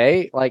Golden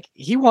Jay, like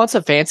he wants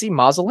a fancy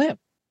mausoleum.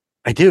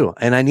 I do.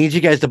 And I need you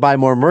guys to buy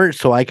more merch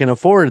so I can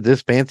afford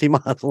this fancy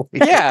mausoleum.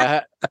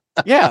 Yeah.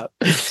 Yeah.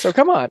 So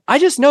come on. I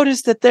just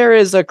noticed that there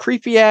is a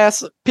creepy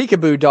ass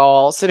peekaboo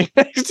doll sitting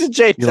next to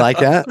Jay. You like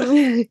that?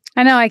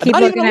 I know. I keep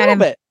Not looking even a at little him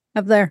bit.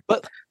 up there.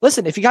 But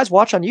listen, if you guys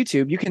watch on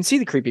YouTube, you can see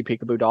the creepy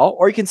peekaboo doll,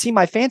 or you can see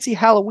my fancy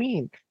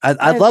Halloween.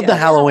 I love the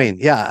Halloween.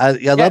 Yeah.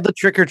 I love the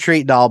trick or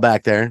treat doll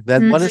back there.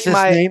 What is his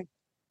name?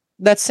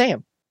 That's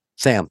Sam.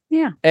 Sam.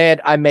 Yeah.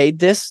 And I made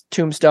this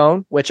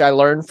tombstone, which I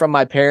learned from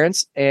my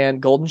parents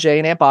and Golden Jay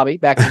and Aunt Bobby.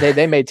 Back in the day,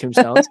 they made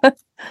tombstones.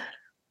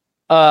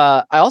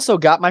 I also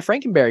got my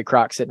Frankenberry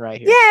croc sitting right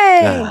here.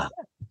 Yay!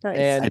 Nice.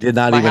 And I did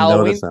not even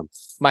notice them.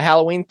 My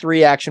Halloween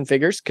 3 action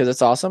figures, because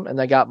it's awesome.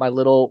 And I got my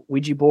little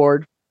Ouija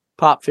board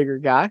pop figure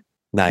guy.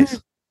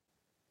 Nice.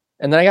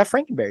 And then I got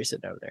Frankenberry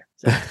sitting over there.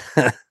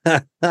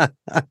 So.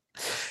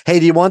 Hey,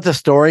 do you want the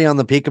story on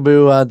the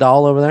peekaboo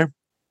doll over there?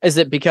 Is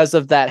it because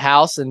of that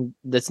house and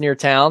that's near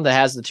town that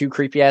has the 2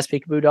 creepy ass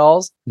peekaboo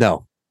dolls?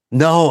 No.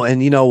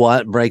 And you know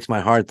what breaks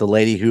my heart? The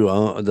lady who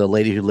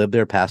lived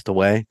there passed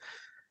away.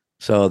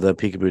 So the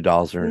peekaboo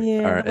dolls are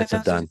it's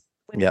a done.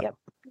 Yep.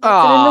 It's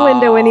not in the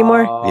window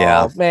anymore.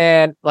 Yeah,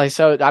 man. Like,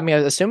 so, I mean,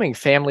 assuming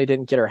family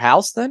didn't get her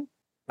house then?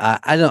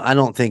 I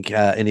don't think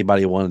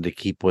anybody wanted to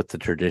keep with the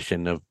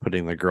tradition of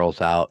putting the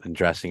girls out and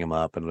dressing them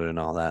up and doing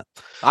all that.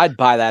 I'd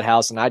buy that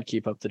house and I'd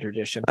keep up the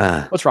tradition.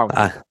 What's wrong with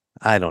that?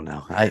 I don't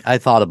know. I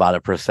thought about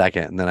it for a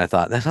second and then I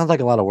thought that sounds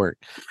like a lot of work.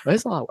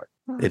 It's a lot of work.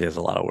 It is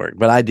a lot of work,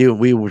 but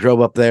we drove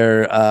up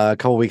there a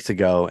couple weeks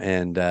ago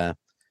and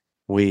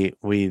we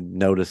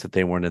noticed that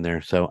they weren't in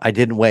there. So I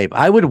didn't wave.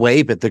 I would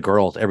wave at the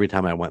girls every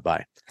time I went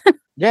by.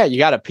 Yeah, you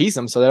got to appease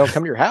them so they don't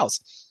come to your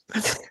house.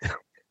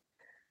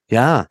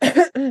 Yeah.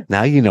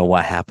 Now you know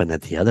what happened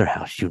at the other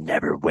house. You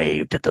never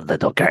waved at the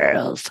little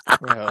girls.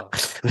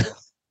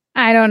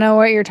 I don't know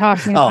what you're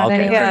talking about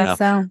okay,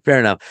 anyway. Fair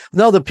enough.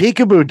 No, the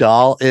peekaboo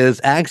doll is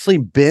actually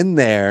been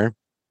there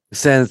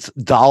since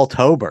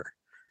Dolltober.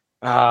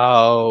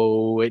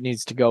 Oh, it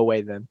needs to go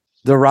away then.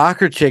 The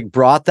rocker chick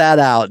brought that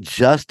out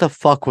just to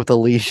fuck with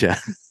Alicia.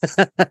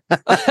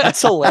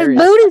 That's hilarious.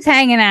 His booty's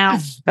hanging out.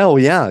 Oh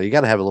yeah, you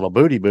got to have a little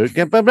booty boot.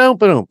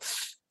 Boom.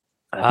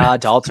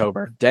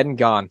 Dolltober, dead and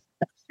gone.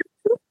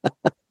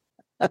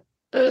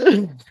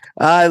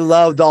 I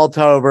love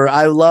Dolltober.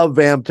 I love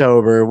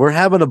Vamptober. We're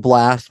having a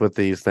blast with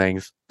these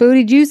things.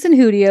 Booty juice and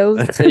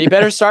Hootios. And you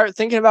better start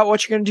thinking about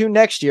what you're going to do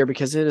next year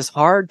because it is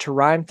hard to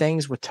rhyme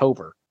things with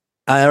Tober.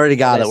 I already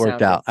got it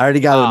worked out. I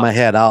already got it in my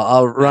head.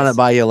 I'll run it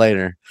by you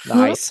later.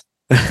 Nice.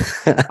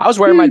 I was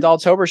wearing my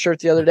Dolltober shirt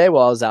the other day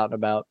while I was out and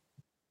about.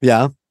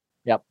 Yeah.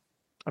 Yep.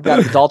 I've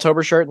got the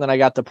Dolltober shirt and then I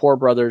got the Poor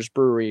Brothers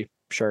Brewery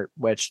shirt,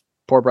 which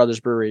Poor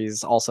Brothers Brewery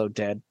is also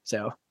dead.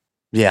 So.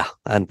 Yeah,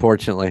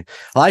 unfortunately.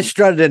 Well, I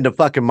strutted into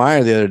fucking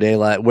Meyer the other day,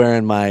 like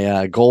wearing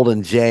my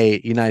Golden J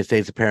United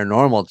States of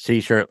Paranormal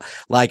t-shirt,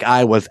 like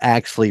I was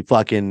actually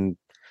fucking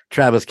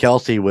Travis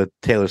Kelce with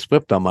Taylor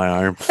Swift on my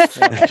arm.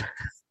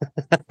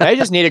 I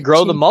just need to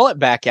grow the mullet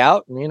back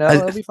out, and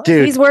it'll be fine.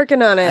 Dude, he's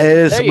working on it.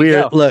 It's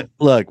weird.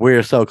 Look, we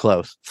are so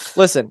close.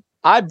 Listen,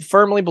 I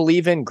firmly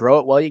believe in grow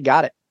it while you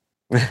got it.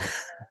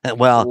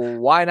 Well,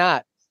 why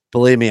not?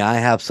 Believe me, I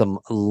have some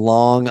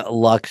long,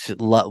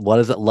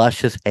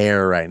 luscious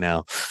hair right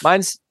now.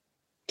 Mine's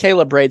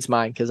Kayla braids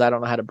mine because I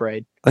don't know how to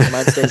braid.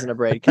 Mine stays in a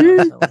braid.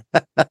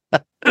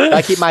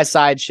 I keep my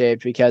side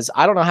shaved because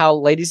I don't know how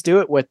ladies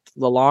do it with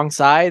the long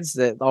sides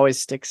that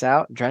always sticks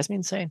out. It drives me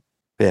insane.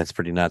 Yeah, it's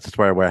pretty nuts. That's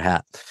why I wear a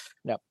hat.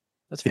 Yep.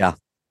 That's fine. Yeah.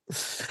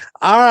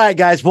 All right,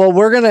 guys. Well,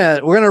 we're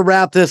gonna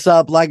wrap this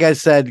up. Like I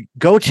said,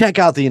 go check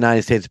out the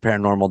United States of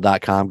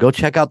Paranormal.com. Go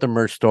check out the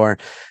merch store.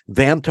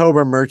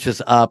 Vamptober merch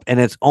is up, and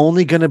it's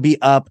only gonna be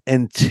up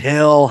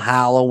until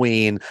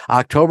Halloween,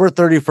 October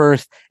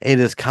 31st. It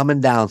is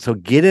coming down. So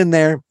get in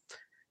there.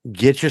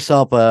 Get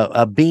yourself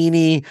a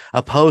beanie,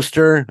 a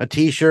poster, a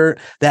t-shirt.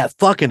 That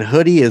fucking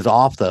hoodie is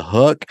off the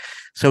hook.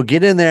 So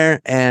get in there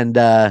and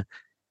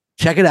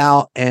check it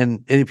out.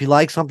 And if you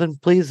like something,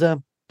 please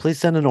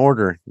send an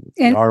order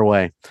our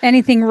way.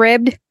 Anything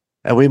ribbed?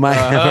 And we might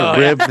have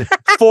ribbed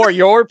for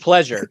your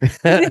pleasure.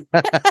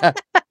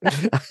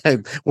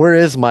 Where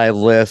is my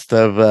list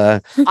of? I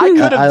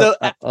could have.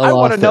 I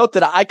want to note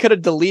that I could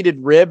have deleted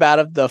rib out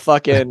of the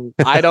fucking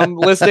item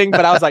listing,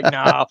 but I was like,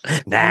 no.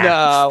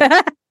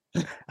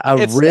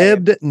 A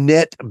ribbed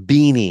knit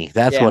beanie.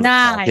 That's what it's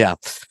called. Yeah.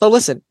 So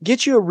listen,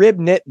 get you a rib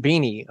knit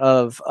beanie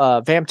of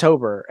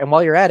Vamptober, and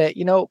while you're at it,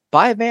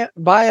 buy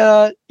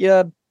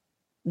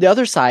the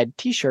other side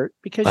t-shirt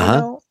because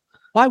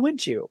why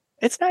wouldn't you?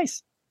 It's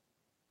nice.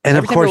 And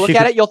every of course, time you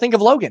look at it, you'll think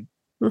of Logan.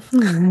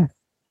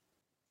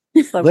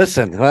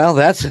 Listen, well,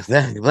 that's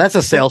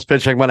a sales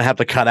pitch I'm going to have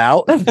to cut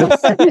out.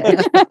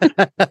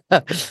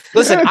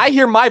 Listen, I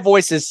hear my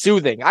voice is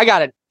soothing. I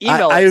got an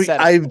email.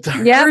 I've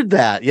heard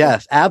that.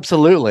 Yes,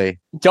 absolutely.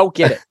 Don't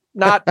get it.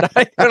 Not a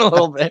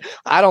little bit.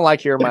 I don't like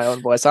hearing my own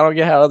voice. I don't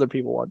get how other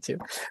people want to.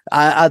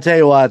 I'll tell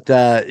you what,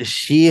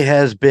 she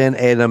has been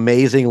an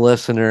amazing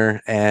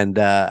listener, and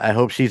I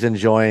hope she's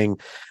enjoying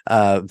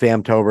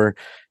Vamtober.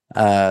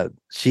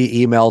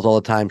 She emails all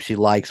the time. She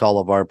likes all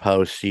of our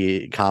posts.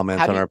 She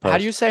comments on our posts. How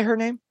do you say her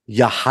name?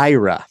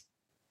 Yahira.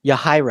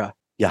 Yahira.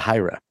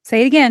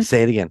 Say it again.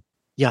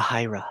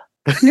 Yahira.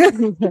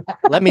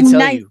 Let me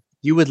tell you,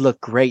 you would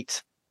look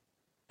great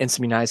in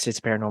some United States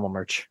Paranormal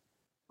merch.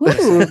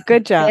 Ooh,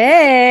 good job.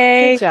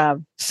 Hey. Good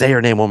job. Say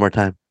her name one more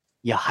time.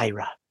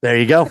 Yahira. There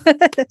you go.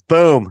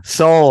 Boom.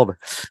 Sold.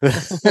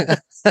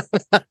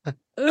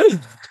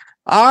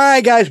 All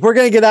right, guys, we're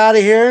going to get out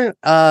of here.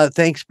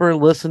 Thanks for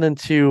listening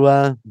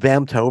to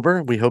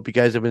Vamtober. We hope you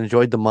guys have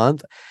enjoyed the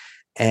month.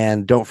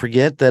 And don't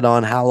forget that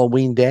on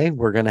Halloween Day,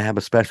 we're going to have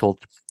a special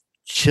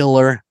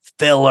chiller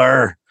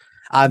filler.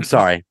 I'm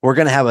sorry. We're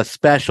going to have a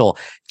special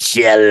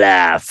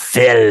chiller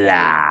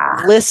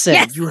filler. Listen,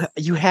 Yes.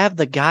 you have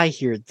the guy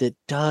here that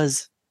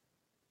does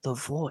the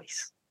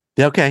voice.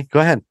 Yeah, okay, go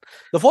ahead.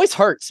 The voice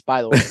hurts,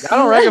 by the way. I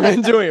don't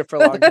recommend doing it for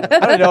a long time.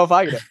 I don't know if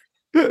I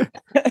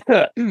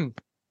could.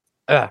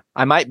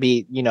 I might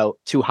be,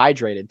 too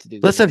hydrated to do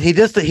this. Listen, he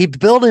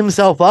built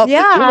himself up.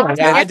 Yeah.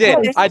 Yeah, I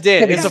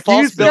did. It's a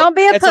false bill. Don't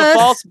be a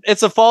puss.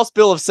 It's a false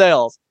bill of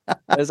sales.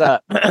 There's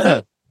a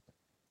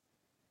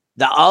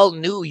the all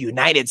new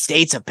United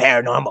States of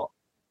Paranormal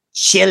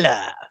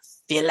chiller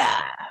filler.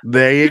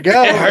 There you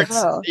go. It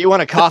hurts. Oh. You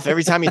want to cough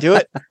every time you do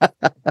it?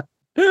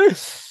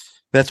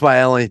 That's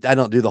why I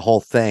don't do the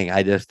whole thing.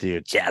 I just do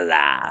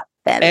chiller.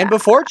 And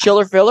before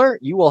chiller filler,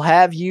 you will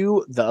have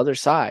the other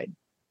side,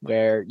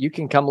 where you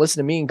can come listen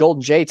to me and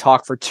Golden Jay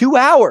talk for 2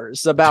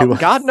 hours about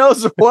God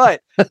knows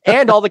what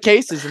and all the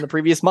cases in the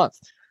previous month.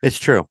 It's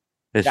true.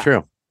 It's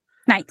true.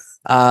 Nice.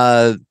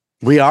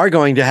 We are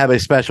going to have a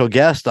special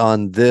guest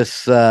on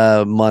this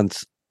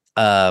month's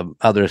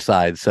other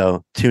side,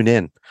 so tune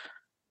in.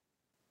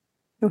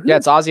 Yeah,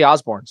 it's Ozzy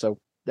Osbourne. So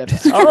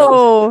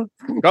Oh,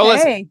 go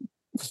listen.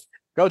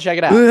 Go check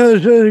it out.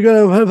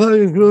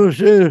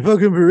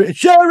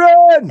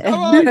 Sharon!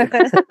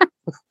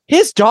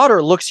 His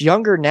daughter looks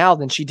younger now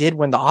than she did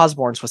when the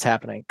Osbournes was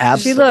happening.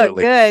 Absolutely. she looked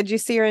good. You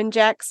see her in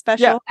Jack's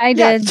special? Yeah, I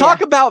did.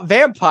 Talk about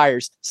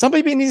vampires.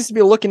 Somebody needs to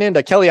be looking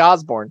into Kelly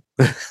Osbourne.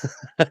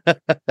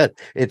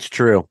 It's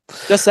true.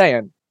 Just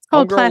saying.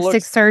 Called Homegirl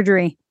plastic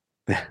surgery.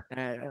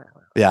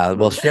 Yeah.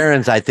 Well,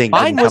 Sharon's, I think,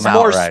 Mine didn't was come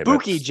more out right, but-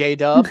 spooky,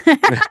 J-Dub. All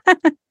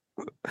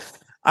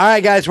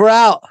right, guys, we're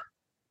out.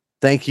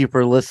 Thank you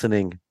for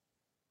listening.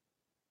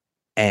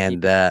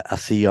 And I'll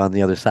see you on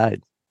the other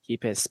side.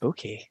 Keep it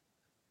spooky.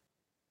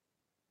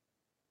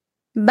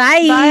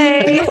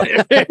 Bye.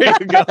 There you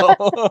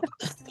go.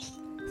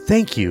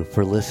 Thank you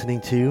for listening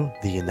to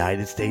the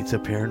United States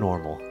of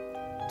Paranormal.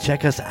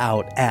 Check us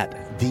out at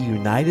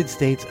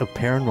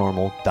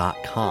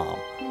theunitedstatesofparanormal.com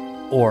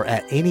or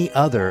at any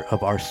other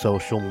of our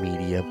social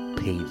media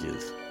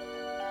pages.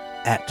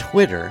 At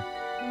Twitter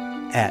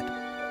at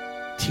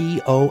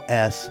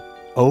TOSOPPOD,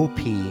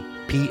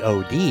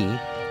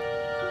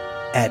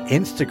 at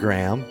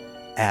Instagram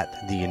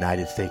at the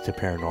United States of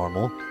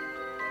Paranormal,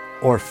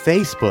 or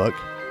Facebook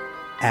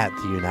at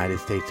the United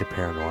States of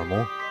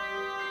Paranormal,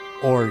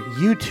 or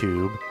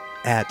YouTube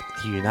at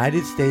the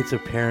United States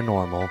of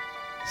Paranormal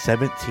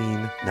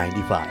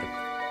 1795.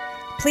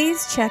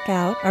 Please check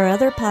out our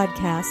other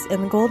podcasts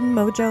in the Golden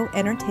Mojo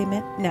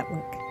Entertainment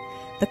Network.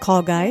 The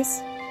Call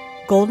Guys,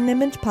 Golden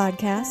Image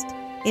Podcast,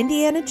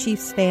 Indiana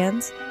Chiefs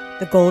Fans,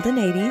 The Golden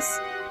 80s,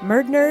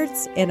 Murd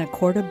Nerds, and A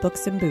Quart of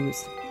Books and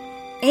Booze.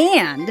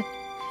 And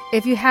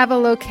if you have a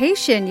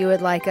location you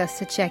would like us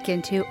to check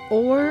into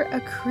or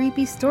a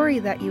creepy story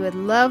that you would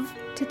love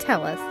to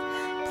tell us,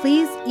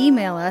 please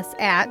email us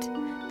at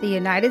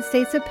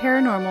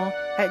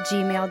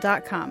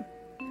theunitedstatesofparanormal@gmail.com.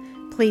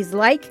 Please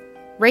like,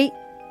 rate,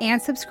 and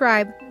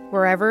subscribe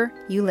wherever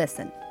you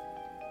listen.